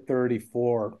Puckett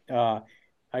 34.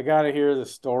 I got to hear the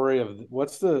story of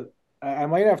I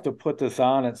might have to put this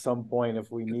on at some point if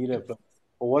we need it, but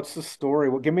what's the story?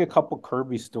 Well, give me a couple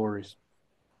Kirby stories.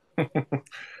 All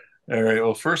right.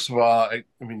 Well, first of all, I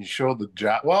mean, you showed the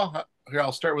job. Well, here,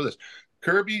 I'll start with this.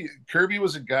 Kirby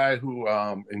was a guy who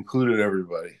included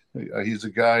everybody. He's a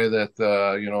guy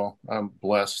that I'm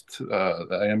blessed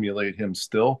that I emulate him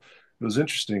still. It was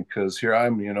interesting because here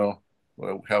I'm,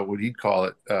 how would he call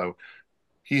it?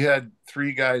 He had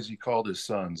three guys he called his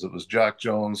sons. It was Jock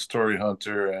Jones, Torrey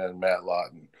Hunter, and Matt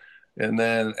Lawton. And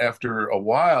then after a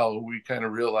while, we kind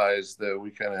of realized that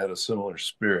we kind of had a similar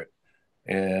spirit.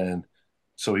 And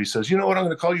so he says, you know what, I'm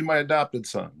going to call you my adopted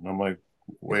son. And I'm like,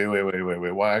 wait,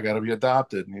 why I got to be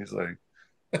adopted? And he's like,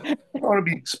 I want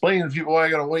to be explaining to people why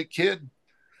I got a white kid.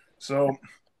 So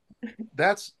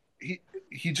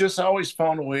he just always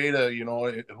found a way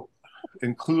to,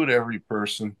 include every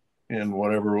person in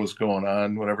whatever was going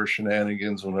on, whatever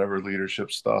shenanigans, whatever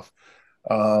leadership stuff.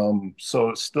 So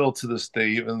it's still to this day,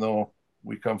 even though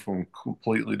we come from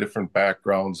completely different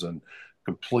backgrounds and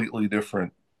completely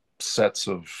different sets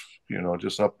of,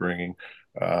 just upbringing,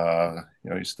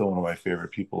 he's still one of my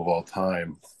favorite people of all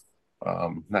time.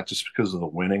 Not just because of the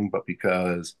winning, but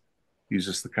because he's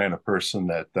just the kind of person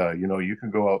that, you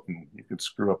can go out and you can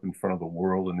screw up in front of the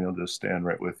world and he'll just stand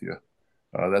right with you.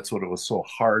 That's what it was so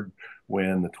hard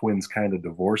when the Twins kind of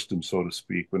divorced him, so to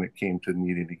speak, when it came to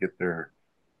needing to get their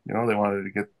they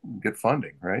wanted to get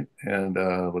funding, right? And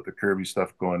with the Kirby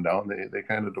stuff going down, they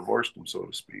kind of divorced him, so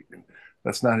to speak. And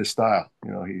that's not his style.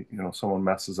 Someone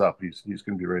messes up, he's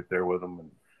going to be right there with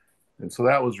them, and so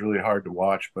that was really hard to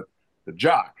watch. But the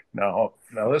jock, now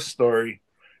this story,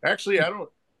 actually,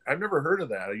 I've never heard of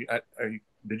that.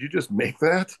 Did you just make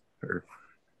that? Or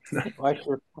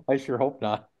I sure hope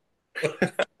not.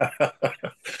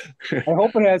 I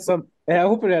hope it has some. I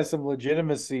hope it has some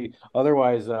legitimacy.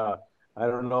 Otherwise, I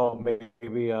don't know.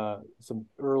 Maybe some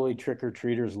early trick or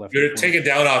treaters left. You're gonna take it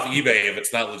down off eBay if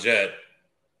it's not legit.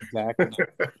 Exactly.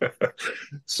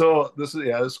 So this is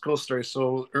a cool story.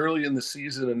 So early in the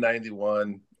season in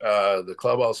 '91, the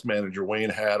clubhouse manager Wayne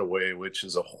Hadaway, which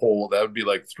is that would be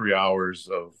like 3 hours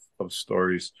of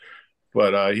stories,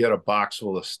 but he had a box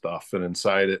full of stuff, and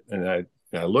inside it, and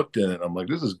I looked in it. I'm like,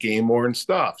 this is game worn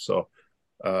stuff. So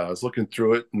I was looking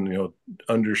through it, and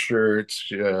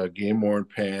undershirts, game worn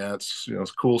pants,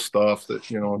 it's cool stuff that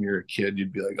when you're a kid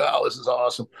you'd be like, oh, this is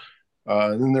awesome.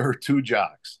 And then there were 2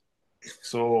 jocks.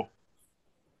 So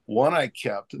one I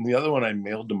kept, and the other one I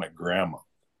mailed to my grandma.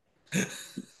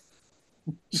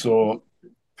 So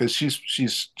because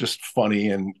she's just funny,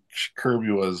 and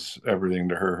Kirby was everything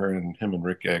to her and him and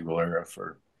Rick Aguilera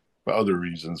for other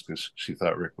reasons, because she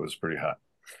thought Rick was pretty hot.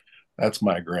 That's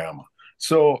my grandma.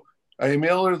 So I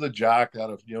mail her the jock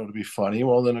out of, to be funny.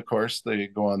 Well, then of course they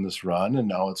go on this run, and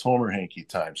now it's Homer Hanky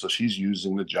time. So she's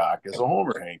using the jock as a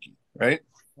Homer Hanky, right?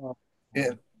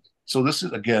 And so this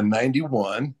is again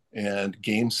 91, and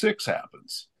game 6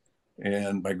 happens.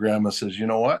 And my grandma says, you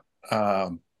know what?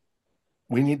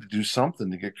 We need to do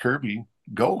something to get Kirby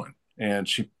going. And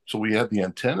so we had the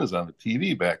antennas on the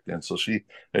TV back then. So she,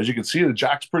 as you can see, the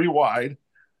jock's pretty wide.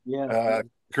 Yeah.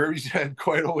 Kirby's had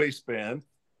quite a waistband,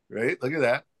 right? Look at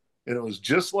that. And it was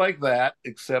just like that,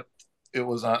 except it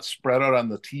was spread out on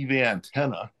the TV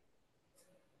antenna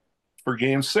for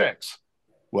game 6.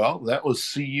 Well, that was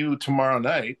see you tomorrow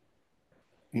night,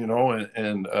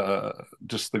 and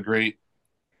just the great,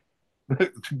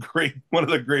 one of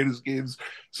the greatest games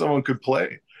someone could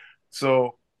play.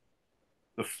 So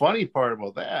the funny part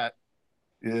about that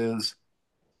is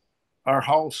our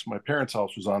house, my parents'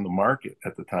 house, was on the market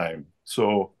at the time.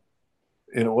 So,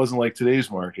 and it wasn't like today's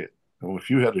market. If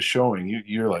you had a showing,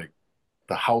 you're like,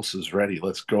 the house is ready,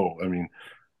 let's go. I mean,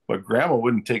 but grandma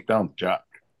wouldn't take down the jock.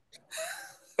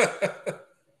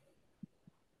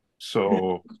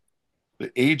 So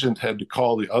the agent had to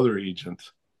call the other agent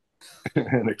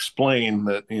and explain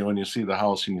that, when you see the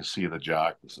house and you see the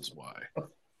jock, this is why.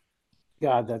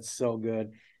 God, that's so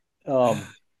good. They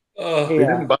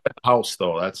didn't buy the house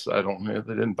though.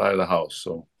 They didn't buy the house.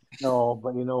 So no,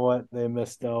 but you know what? They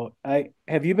missed out.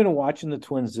 Have you been watching the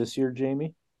Twins this year,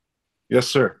 Jamie? Yes,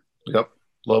 sir. Yep.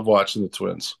 Love watching the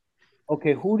Twins.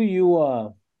 Okay, who do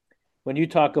you when you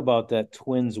talk about that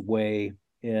Twins way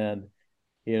and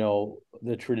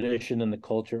the tradition and the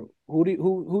culture,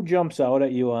 who jumps out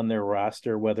at you on their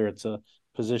roster, whether it's a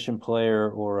position player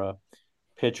or a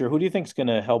pitcher? Who do you think is going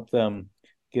to help them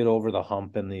get over the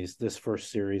hump in this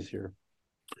first series here?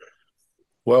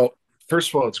 Well, first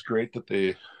of all, it's great that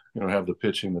they have the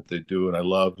pitching that they do, and I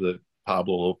love that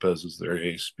Pablo Lopez is their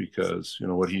ace, because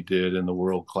what he did in the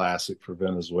World Classic for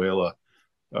Venezuela,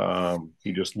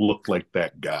 he just looked like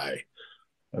that guy.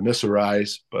 I miss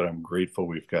Arise, but I'm grateful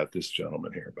we've got this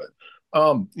gentleman here. But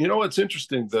it's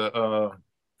interesting. It'll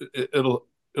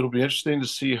be interesting to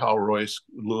see how Royce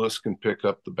Lewis can pick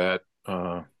up the bat.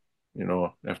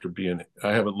 After being,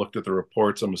 I haven't looked at the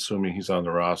reports. I'm assuming he's on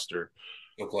the roster.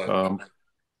 Okay.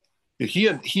 He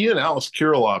and Alex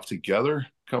Kirilloff together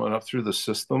coming up through the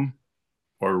system,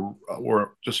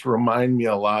 or just remind me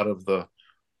a lot of the.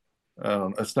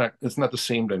 It's not the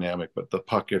same dynamic, but the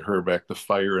Puckett Herbeck, the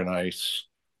fire and ice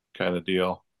kind of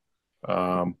deal.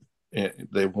 And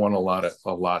they've won a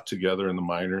lot together in the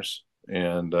minors,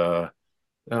 and I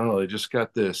don't know, they just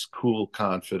got this cool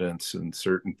confidence and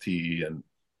certainty and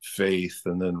faith.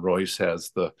 And then Royce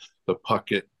has the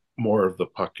Puckett, more of the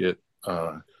Puckett,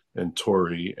 and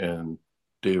Torrey and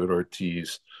David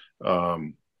Ortiz,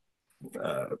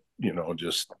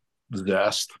 just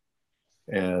zest.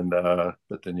 And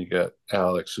but then you got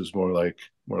Alex, who's more like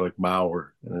Mauer,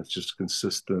 and it's just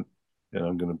consistent, and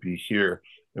I'm going to be here.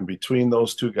 And between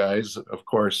those 2 guys, of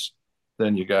course,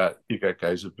 then you got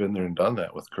guys who've been there and done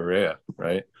that with Correa,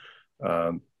 right?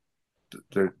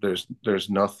 There's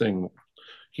nothing.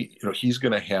 He's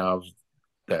going to have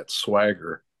that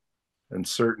swagger and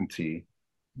certainty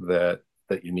that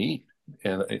you need,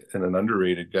 and an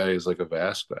underrated guy is like a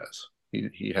Vasquez.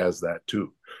 He has that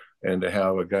too. And to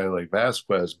have a guy like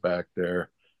Vasquez back there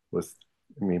with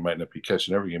I mean, he might not be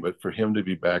catching every game, but for him to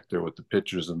be back there with the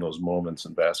pitchers in those moments,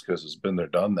 and Vasquez has been there,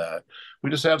 done that. We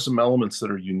just have some elements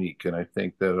that are unique, and I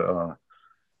think that'll.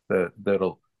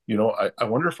 I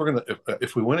wonder if we're gonna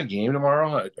if we win a game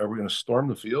tomorrow, are we gonna storm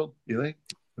the field? You think?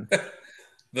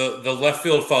 The left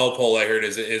field foul pole I heard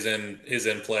is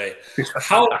in play.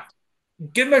 How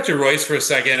Getting back to Royce for a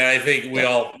second, I think we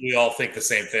all think the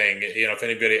same thing. If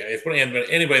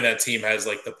anybody in that team has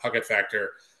like the Puckett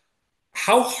factor,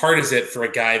 how hard is it for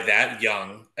a guy that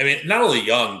young? I mean, not only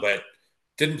young, but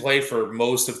didn't play for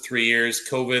most of 3 years.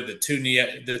 COVID, the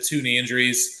two knee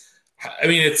injuries. I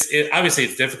mean, obviously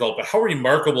it's difficult, but how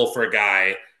remarkable for a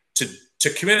guy to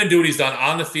come in and do what he's done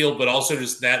on the field, but also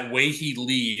just that way he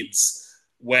leads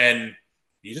when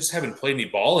you just haven't played any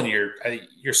ball and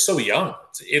you're so young.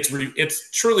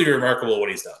 It's truly remarkable what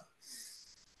he's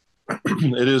done.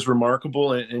 It is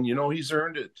remarkable, and he's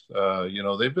earned it.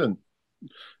 They've been,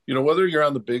 whether you're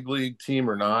on the big league team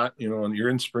or not, and you're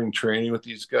in spring training with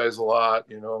these guys a lot.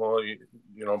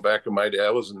 Back in my day,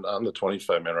 I wasn't on the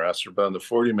 25-man roster, but on the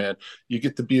 40-man, you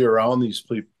get to be around these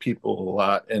people a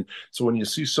lot. And so when you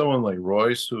see someone like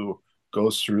Royce who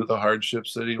goes through the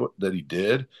hardships that he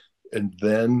did, and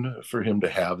then for him to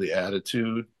have the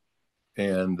attitude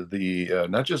and the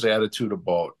not just attitude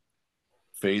about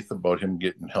faith about him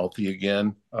getting healthy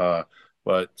again,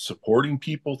 but supporting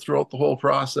people throughout the whole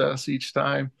process each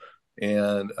time,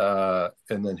 and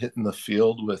then hitting the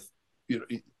field with,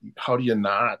 how do you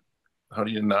not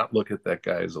look at that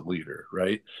guy as a leader,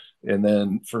 right? And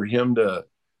then for him to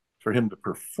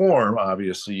perform,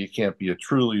 obviously you can't be a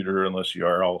true leader unless you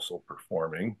are also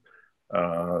performing.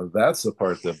 That's the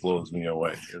part that blows me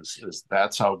away is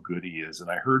that's how good he is. And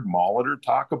I heard Molitor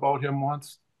talk about him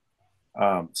once.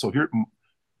 So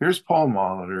here's Paul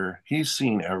Molitor. He's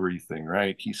seen everything,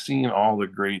 right? He's seen all the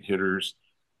great hitters.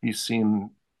 He's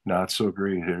seen not so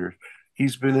great hitters.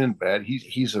 He's been in bad.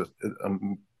 He's a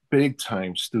big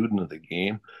time student of the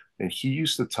game. And he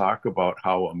used to talk about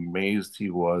how amazed he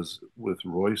was with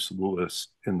Royce Lewis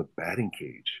in the batting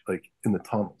cage, like in the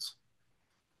tunnels.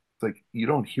 Like you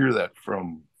don't hear that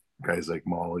from guys like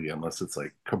Molly unless it's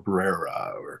like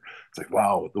Cabrera, or it's like,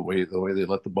 wow, the way they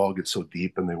let the ball get so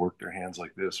deep and they work their hands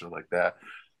like this or like that.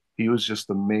 He was just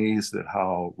amazed at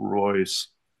how Royce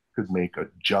could make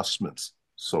adjustments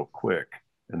so quick,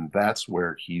 and that's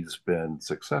where he's been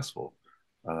successful,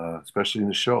 especially in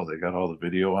the show. They got all the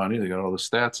video on you, they got all the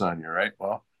stats on you, right?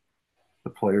 Well,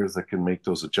 the players that can make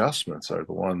those adjustments are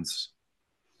the ones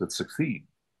that succeed,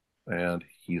 and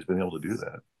he's been able to do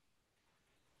that.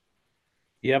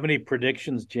 You have any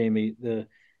predictions, Jamie?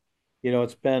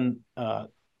 It's been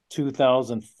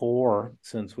 2004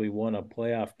 since we won a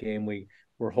playoff game.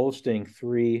 We're hosting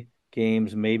 3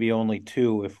 games, maybe only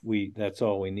 2 if that's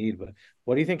all we need. But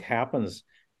what do you think happens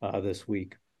this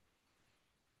week?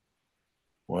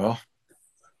 Well,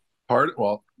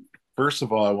 first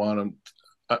of all,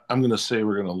 I'm going to say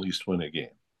we're going to at least win a game.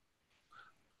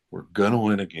 We're going to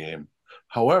win a game.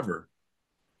 However,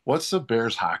 what's the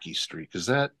Bears hockey streak? Is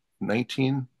that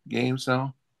 19 games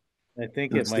now? I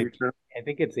think it's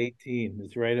 18.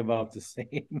 It's right about the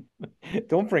same.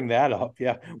 Don't bring that up.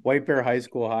 Yeah. White Bear High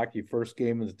School hockey, first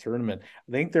game of the tournament.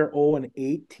 I think they're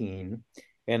 0-18.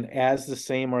 And as the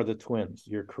same are the Twins.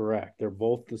 You're correct. They're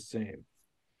both the same.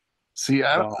 See,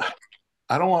 I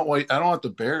don't want the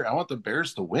Bears. I want the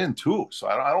Bears to win too. So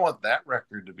I don't want that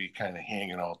record to be kind of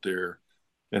hanging out there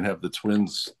and have the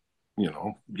Twins,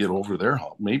 get over their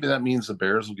hump. Maybe that means the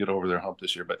Bears will get over their hump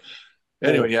this year. But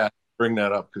anyway, yeah, bring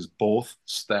that up because both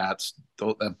stats,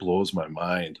 that blows my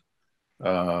mind.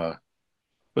 But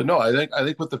no, I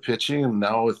think with the pitching and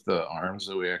now with the arms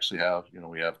that we actually have,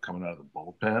 we have coming out of the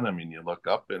bullpen. I mean, you look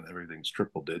up and everything's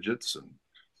triple digits,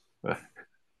 and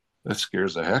that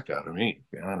scares the heck out of me,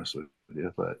 to be honest with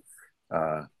you. But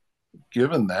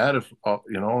given that, if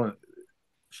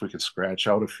we could scratch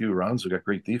out a few runs, we got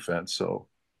great defense. So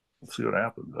let's see what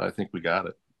happens. I think we got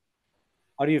it.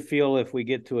 How do you feel if we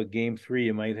get to a game 3,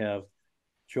 you might have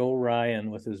Joe Ryan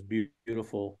with his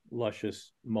beautiful,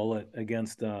 luscious mullet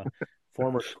against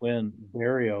former Twin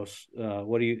Barrios?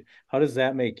 How does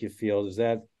that make you feel? Does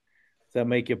that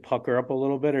make you pucker up a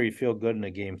little bit, or you feel good in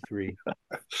a game 3?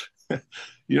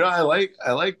 I like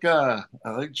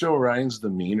Joe Ryan's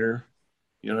demeanor.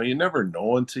 You never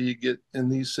know until you get in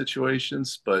these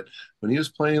situations. But when he was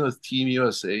playing with Team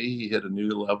USA, he hit a new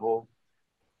level.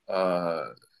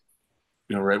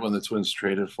 Right when the Twins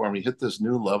traded for him, he hit this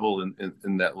new level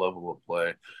in that level of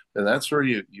play. And that's where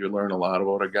you learn a lot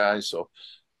about a guy. So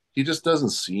he just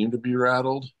doesn't seem to be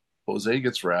rattled. Jose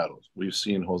gets rattled. We've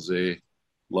seen Jose,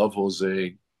 love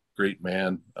Jose, great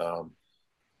man.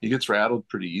 He gets rattled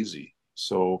pretty easy.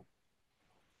 So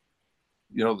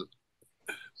you know,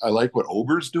 I like what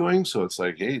Ober's doing, so it's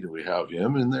like, hey, do we have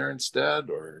him in there instead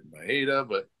or Maeda?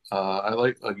 But I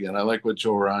like what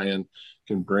Joe Ryan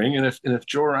can bring, and if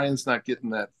Joe Ryan's not getting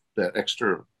that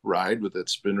extra ride with that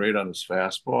spin rate on his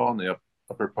fastball in the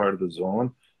upper part of the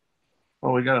zone,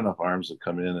 well, we got enough arms to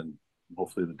come in, and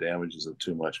hopefully the damage isn't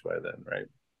too much by then, right?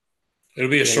 It'll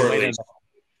be a Yeah, you short might leash. end up.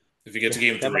 If you get to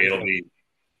Yeah, game that three, might it'll be. be.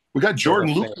 We got As I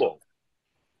Jordan say, Luplow.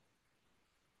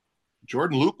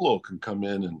 Jordan Luplow can come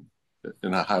in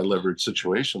in a high leverage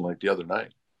situation like the other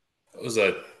night. That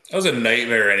was a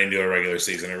nightmare ending to a regular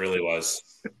season. It really was.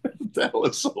 That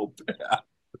was so bad.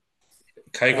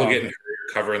 Keuchel getting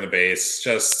hurt, covering the base.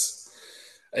 Just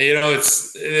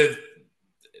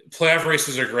playoff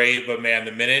races are great, but man,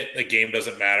 the minute the game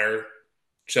doesn't matter,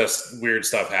 just weird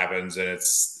stuff happens, and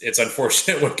it's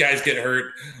unfortunate when guys get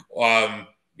hurt. I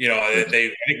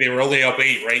think they were only up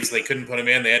 8, right? So they couldn't put them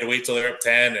in. They had to wait till they're up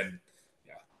 10, and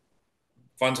yeah,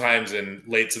 fun times in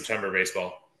late September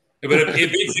baseball. But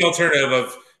it beats the alternative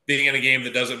of being in a game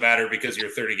that doesn't matter because you're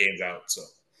 30 games out. So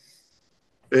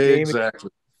Jamie, Exactly.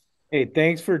 hey,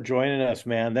 thanks for joining us,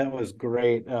 man. That was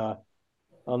great. That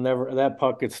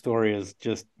Puckett story is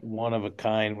just one of a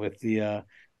kind with the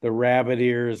rabbit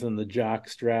ears and the jock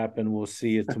strap, and we'll see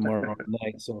you tomorrow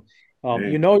night. So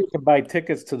Hey, you can buy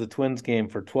tickets to the Twins game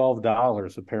for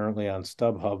 $12 apparently on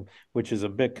StubHub, which is a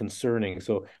bit concerning.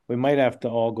 So we might have to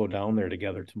all go down there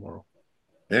together tomorrow.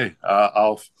 hey,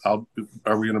 are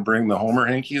we going to bring the Homer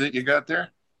hanky that you got there?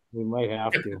 We might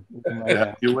have to. We might Yeah,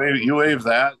 have you wave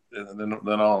that, and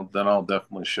then I'll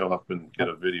definitely show up and get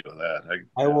to. a video of that.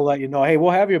 I will let you know. Hey,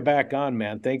 we'll have you back on,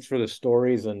 man. Thanks for the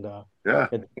stories Yeah. and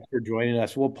thanks for joining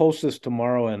us. We'll post this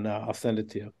tomorrow and I'll send it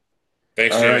to you.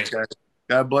 thanks, All right, Jamie. guys.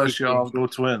 God bless you all. Go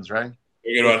Twins, right? Have a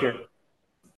good Take one. care.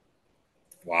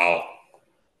 Wow.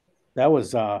 That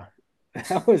was that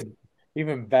was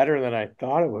even better than I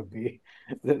thought it would be.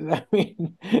 I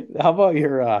mean, how about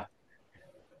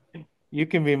you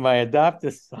can be my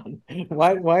adopted son.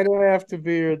 Why do I have to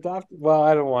be your adopted? Well,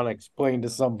 I don't want to explain to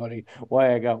somebody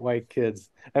why I got white kids.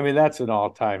 I mean, that's an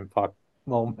all-time Puck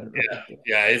moment right there.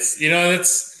 Yeah, it's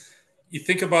you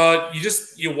think about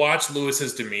you watch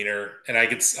Lewis's demeanor, and I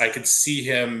could see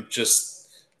him just.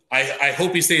 I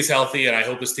hope he stays healthy, and I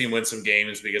hope his team wins some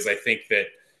games because I think that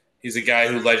he's a guy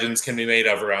who legends can be made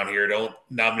of around here. Don't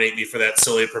nominate me for that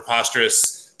silly,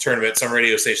 preposterous tournament some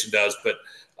radio station does, but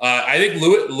I think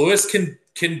Lewis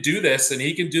can do this, and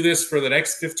he can do this for the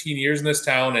next 15 years in this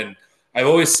town. And I've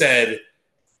always said,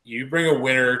 you bring a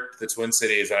winner to the Twin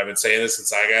Cities, and I've been saying this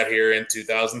since I got here in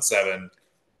 2007.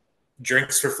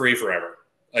 Drinks for free forever.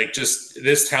 Like, just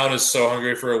this town is so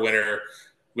hungry for a winner.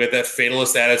 We have that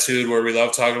fatalist attitude where we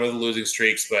love talking about the losing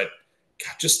streaks, but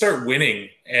God, just start winning.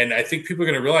 And I think people are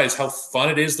going to realize how fun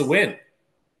it is to win.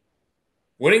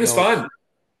 Winning is No, fun.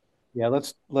 yeah,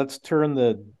 let's turn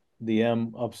the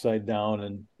M upside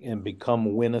down and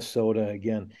become Minnesota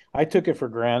again. I took it for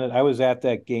granted. I was at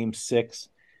that game 6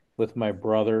 with my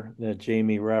brother that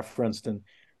Jamie referenced, and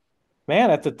man,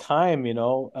 at the time,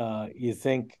 you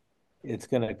think it's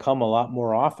going to come a lot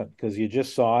more often because you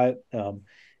just saw it.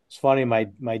 It's funny.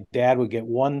 My dad would get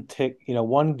one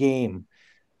game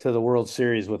to the World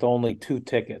Series with only 2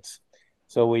 tickets.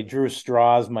 So we drew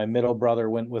straws. My middle brother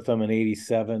went with them in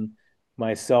 '87.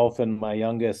 Myself and my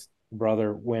youngest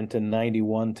brother went in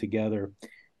 '91 together.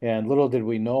 And little did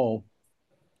we know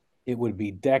it would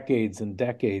be decades and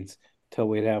decades till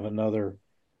we'd have another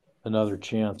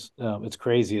chance. It's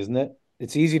crazy, isn't it?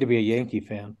 It's easy to be a Yankee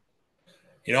fan.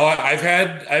 I've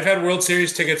had World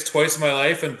Series tickets twice in my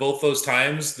life, and both those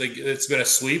times it's been a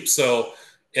sweep. So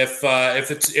if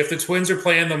the Twins are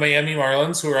playing the Miami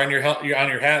Marlins, who are on your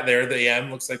hat there, the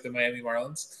M looks like the Miami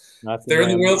Marlins. Not If the they're in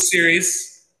the Miami. World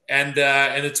Series and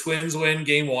the Twins win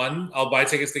Game 1, I'll buy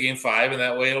tickets to Game 5, and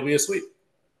that way it'll be a sweep.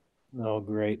 Oh,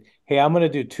 great. Hey, I'm going to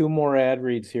do 2 more ad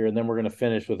reads here, and then we're going to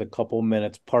finish with a couple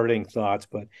minutes parting thoughts.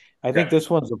 But I think Okay.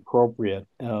 this one's appropriate.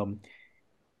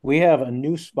 We have a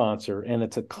new sponsor, and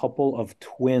it's a couple of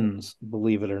twins,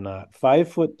 believe it or not.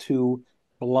 5'2"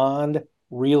 blonde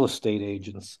real estate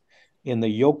agents in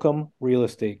the Yoakum Real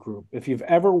Estate Group. If you've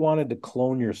ever wanted to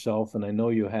clone yourself, and I know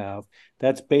you have,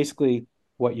 that's basically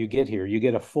what you get here. You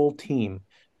get a full team,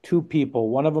 2 people.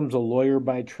 One of them's a lawyer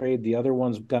by trade. The other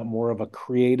one's got more of a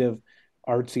creative,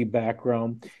 artsy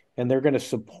background, and they're going to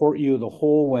support you the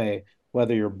whole way,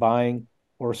 whether you're buying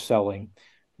or selling.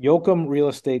 Yoakum Real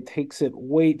Estate takes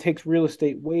real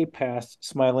estate way past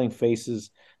smiling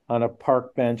faces on a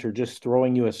park bench or just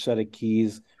throwing you a set of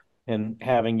keys and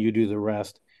having you do the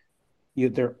rest.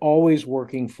 They're always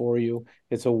working for you.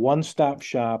 It's a one-stop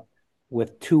shop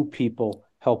with 2 people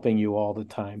helping you all the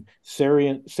time. Sarah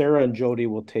and Jody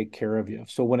will take care of you.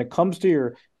 So when it comes to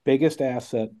your biggest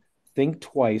asset, think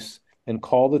twice and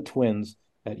call the twins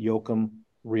at Yoakum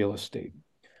Real Estate.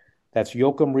 That's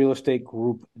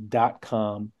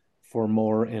yoakumrealestategroup.com for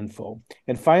more info.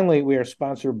 And finally, we are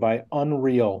sponsored by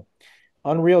Unreal.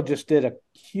 Unreal just did a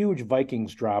huge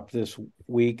Vikings drop this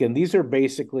week, and these are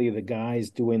basically the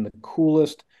guys doing the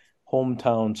coolest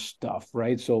hometown stuff,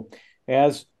 right? So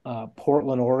as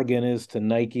Portland, Oregon is to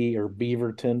Nike or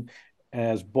Beaverton,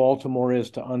 as Baltimore is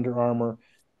to Under Armour,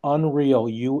 Unreal,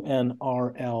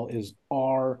 UNRL, is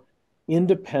our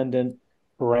independent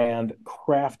brand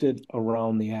crafted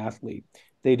around the athlete.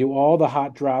 They do all the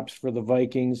hot drops for the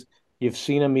Vikings. You've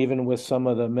seen them even with some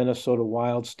of the Minnesota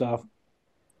Wild stuff.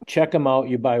 Check them out.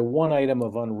 You buy one item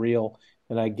of Unreal,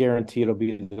 and I guarantee it'll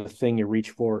be the thing you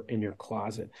reach for in your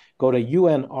closet. Go to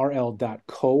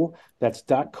unrl.co. That's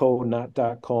 .co, not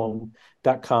 .com,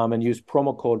 and use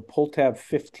promo code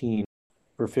Pulltab15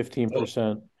 for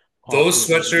 15% off. Those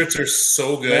sweatshirts are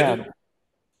so good. Man.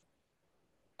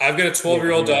 I've got a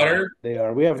 12-year-old daughter. They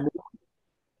are. We have. Did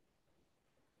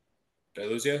I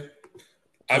lose you?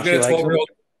 I've got a 12-year-old.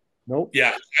 Nope.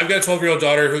 Yeah, I've got a 12-year-old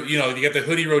daughter who, you get the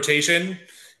hoodie rotation.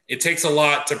 It takes a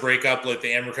lot to break up like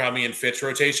the Abercrombie and Fitch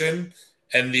rotation,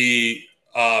 and the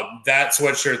that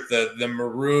sweatshirt, the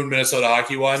maroon Minnesota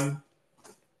hockey one,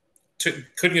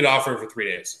 couldn't get off her for 3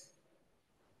 days.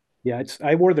 Yeah,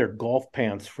 I wore their golf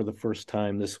pants for the first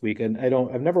time this week, and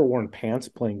I've never worn pants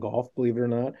playing golf, believe it or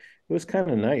not. It was kind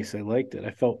of nice. I liked it.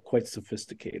 I felt quite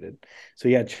sophisticated. So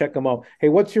yeah, check them out. Hey,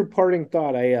 what's your parting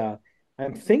thought?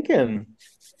 I'm thinking,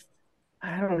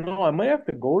 I don't know. I might have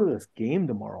to go to this game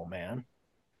tomorrow, man.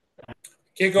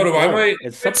 Can't go to. I might.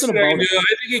 It's something about. I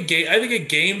think a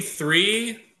game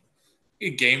three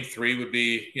would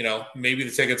be. Maybe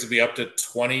the tickets would be up to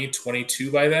 20,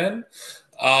 22 by then.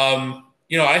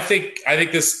 I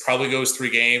think this probably goes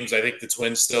 3 games. I think the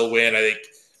Twins still win. I think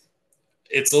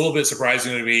it's a little bit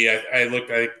surprising to me. I looked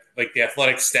at like the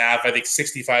athletic staff. I think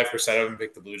 65% of them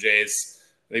picked the Blue Jays.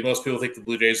 I think most people think the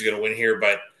Blue Jays are going to win here,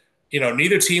 but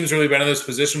neither team's really been in this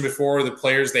position before. The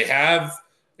players they have,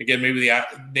 again, maybe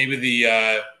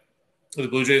the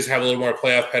Blue Jays have a little more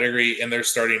playoff pedigree in their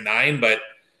starting 9, but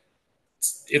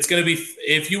it's going to be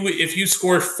if you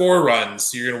score 4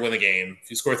 runs, you're going to win the game. If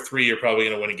you score 3, you're probably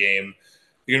going to win a game.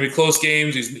 You're going to be close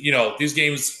games. These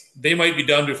games, they might be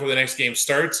done before the next game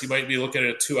starts. You might be looking at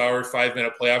a 2-hour,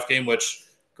 5-minute playoff game, which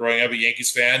growing up a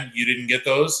Yankees fan, you didn't get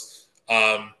those.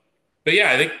 But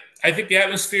yeah, I think the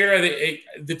atmosphere,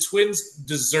 the Twins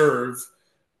deserve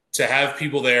to have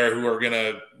people there who are going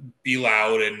to be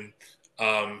loud and,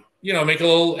 make a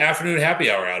little afternoon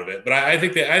happy hour out of it. But I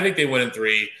think they win in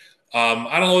 3.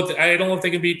 I don't know if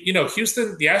they can beat,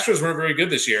 Houston. The Astros weren't very good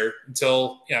this year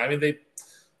until, they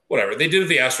did what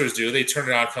the Astros do. They turned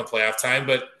it on come playoff time,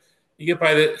 but you get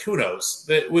by who knows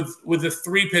that with the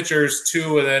 3 pitchers,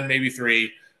 2 and then maybe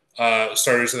 3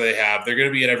 starters that they have, they're going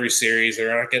to be in every series.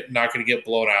 They're not going to get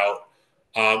blown out.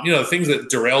 The things that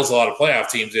derails a lot of playoff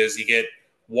teams is you get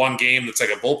one game that's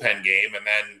like a bullpen game, and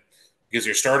then because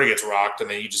your starter gets rocked, and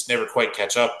then you just never quite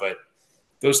catch up. But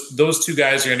those 2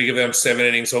 guys are going to give them 7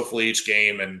 innings hopefully each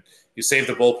game, and you save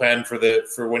the bullpen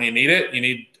for when you need it. You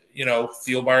need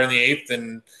Thielbar in the 8th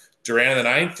and Duran in the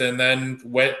 9th, and then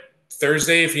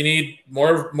Thursday if you need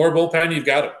more bullpen, you've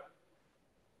got it.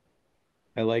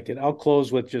 I like it. I'll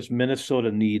close with just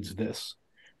Minnesota needs this.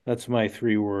 That's my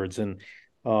 3 words. And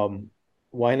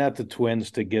why not the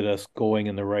Twins to get us going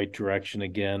in the right direction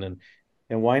again?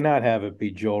 And why not have it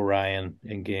be Joe Ryan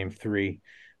in game 3?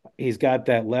 He's got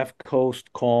that left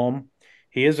coast calm.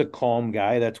 He is a calm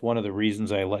guy. That's one of the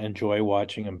reasons I enjoy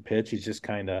watching him pitch. He's just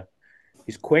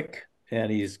he's quick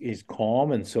and he's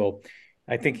calm. And so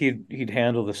I think he'd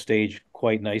handle the stage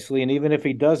quite nicely. And even if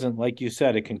he doesn't, like you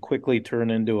said, it can quickly turn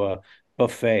into a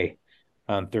buffet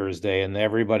on Thursday, and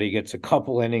everybody gets a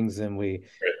couple innings, and we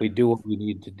do what we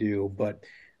need to do. But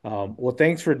well,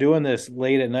 thanks for doing this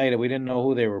late at night. We didn't know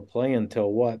who they were playing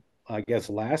till I guess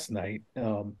last night.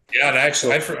 Yeah, and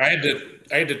actually,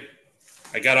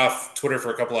 I got off Twitter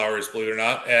for a couple hours, believe it or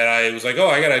not, and I was like,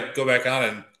 I got to go back on,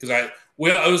 and because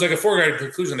it was like a foregone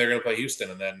conclusion they're going to play Houston,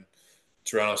 and then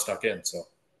Toronto stuck in. So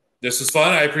this is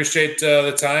fun. I appreciate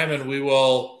the time, and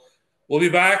we'll be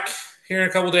back here in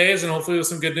a couple of days, and hopefully with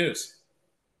some good news.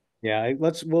 Yeah,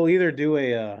 we'll either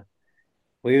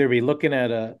be looking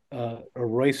at a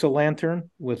Royce-O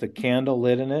lantern with a candle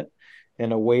lit in it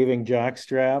and a waving jock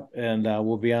strap, and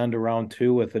we'll be on to round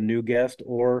 2 with a new guest,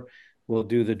 or will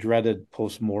do the dreaded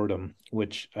postmortem,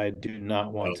 which I do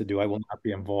not want to do. I will not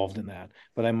be involved in that.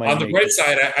 But I might. On the bright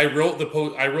side, I wrote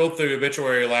the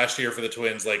obituary last year for the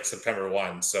Twins like September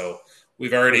 1. So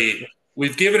we've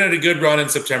given it a good run in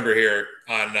September here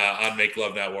on Make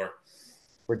Love Not War.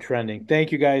 We're trending.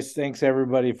 Thank you guys. Thanks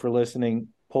everybody for listening.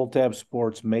 Pulltab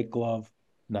Sports, Make Love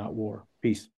Not War.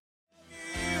 Peace.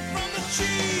 From the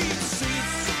cheese.